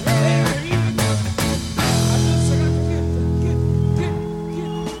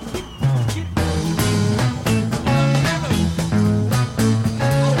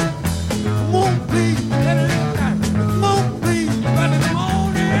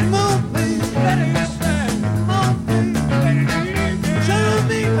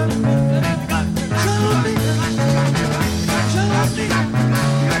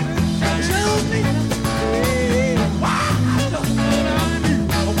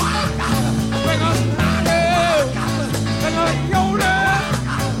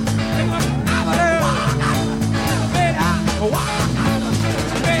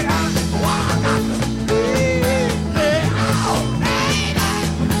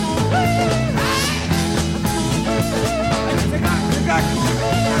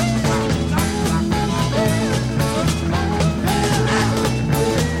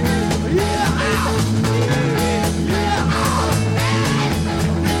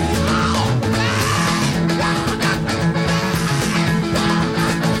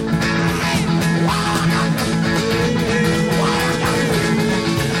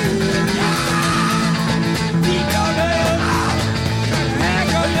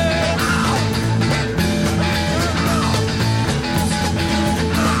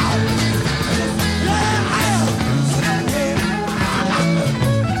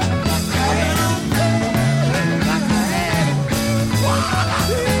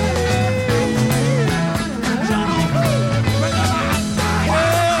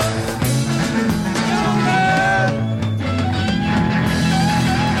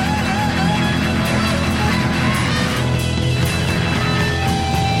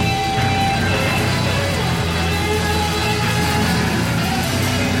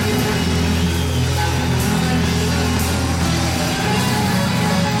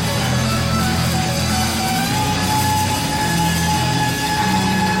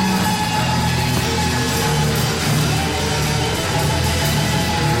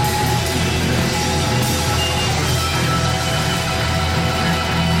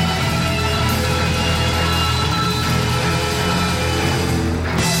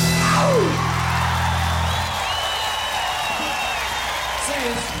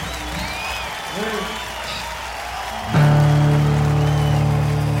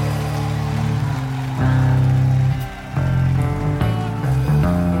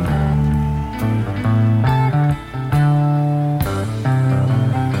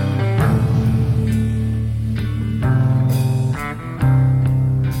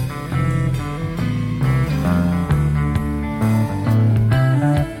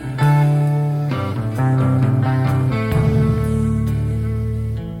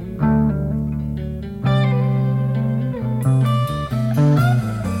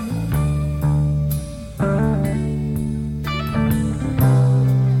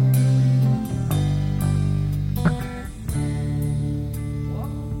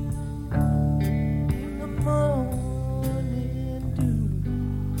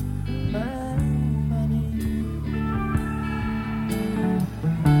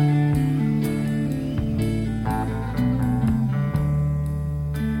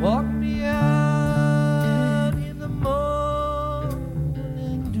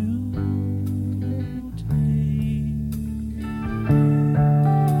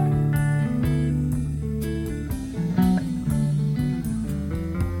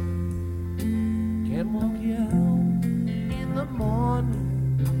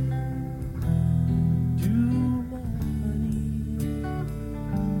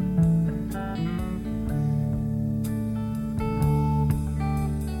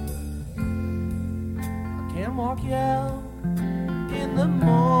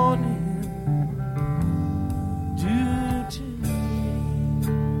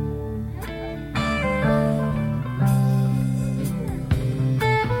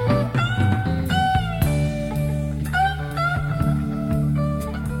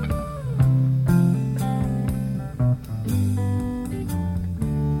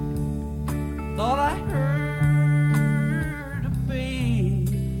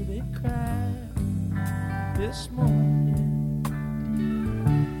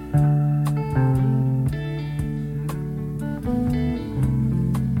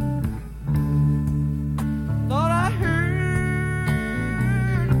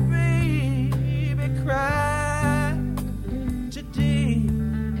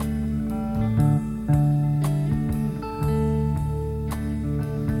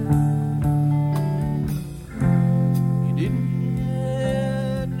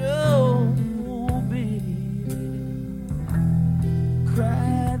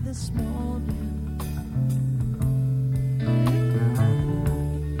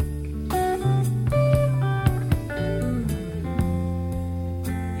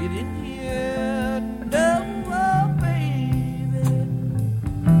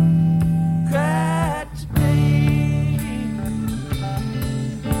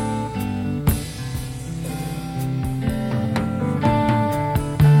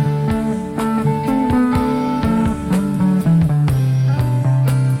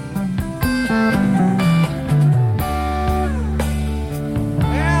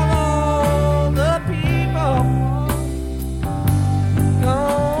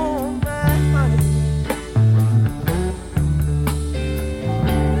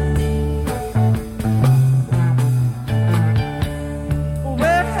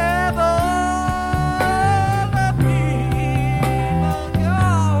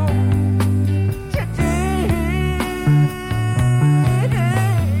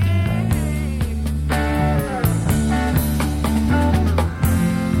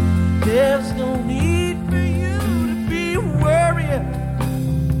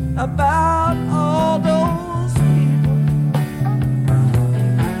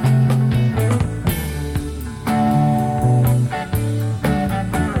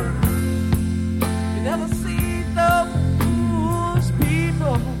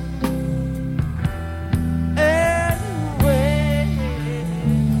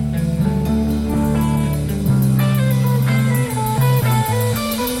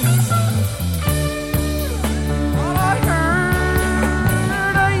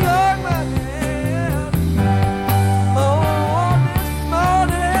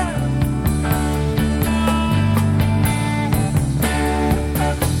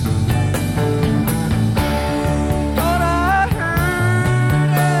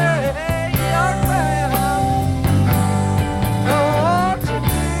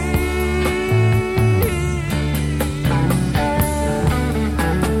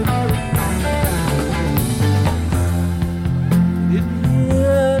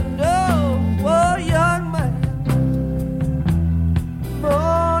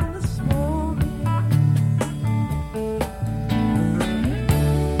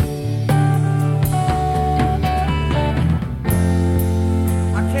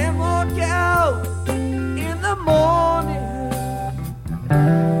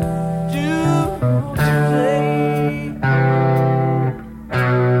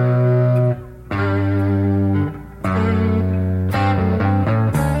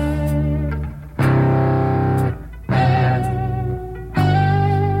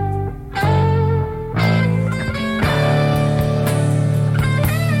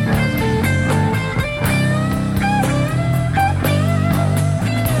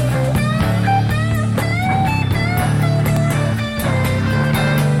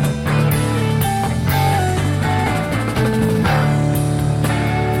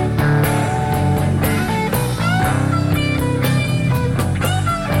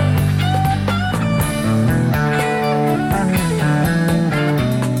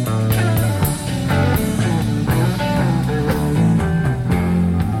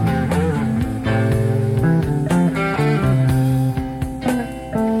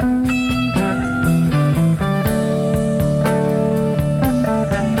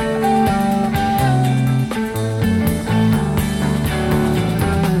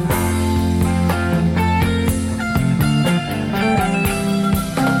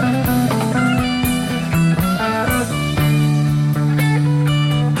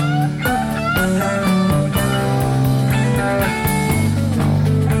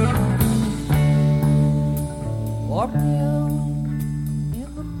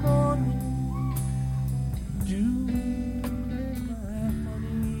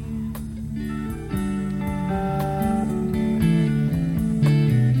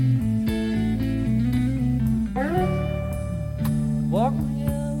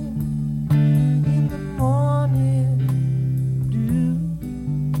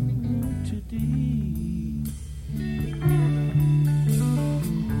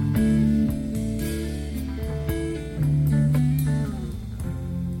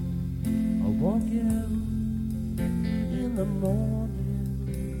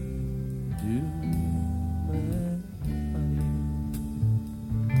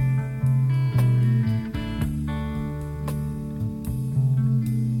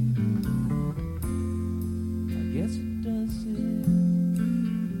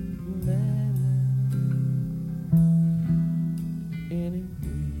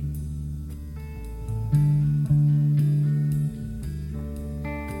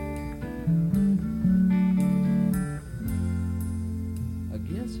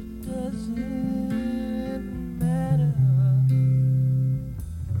 Guess it doesn't matter.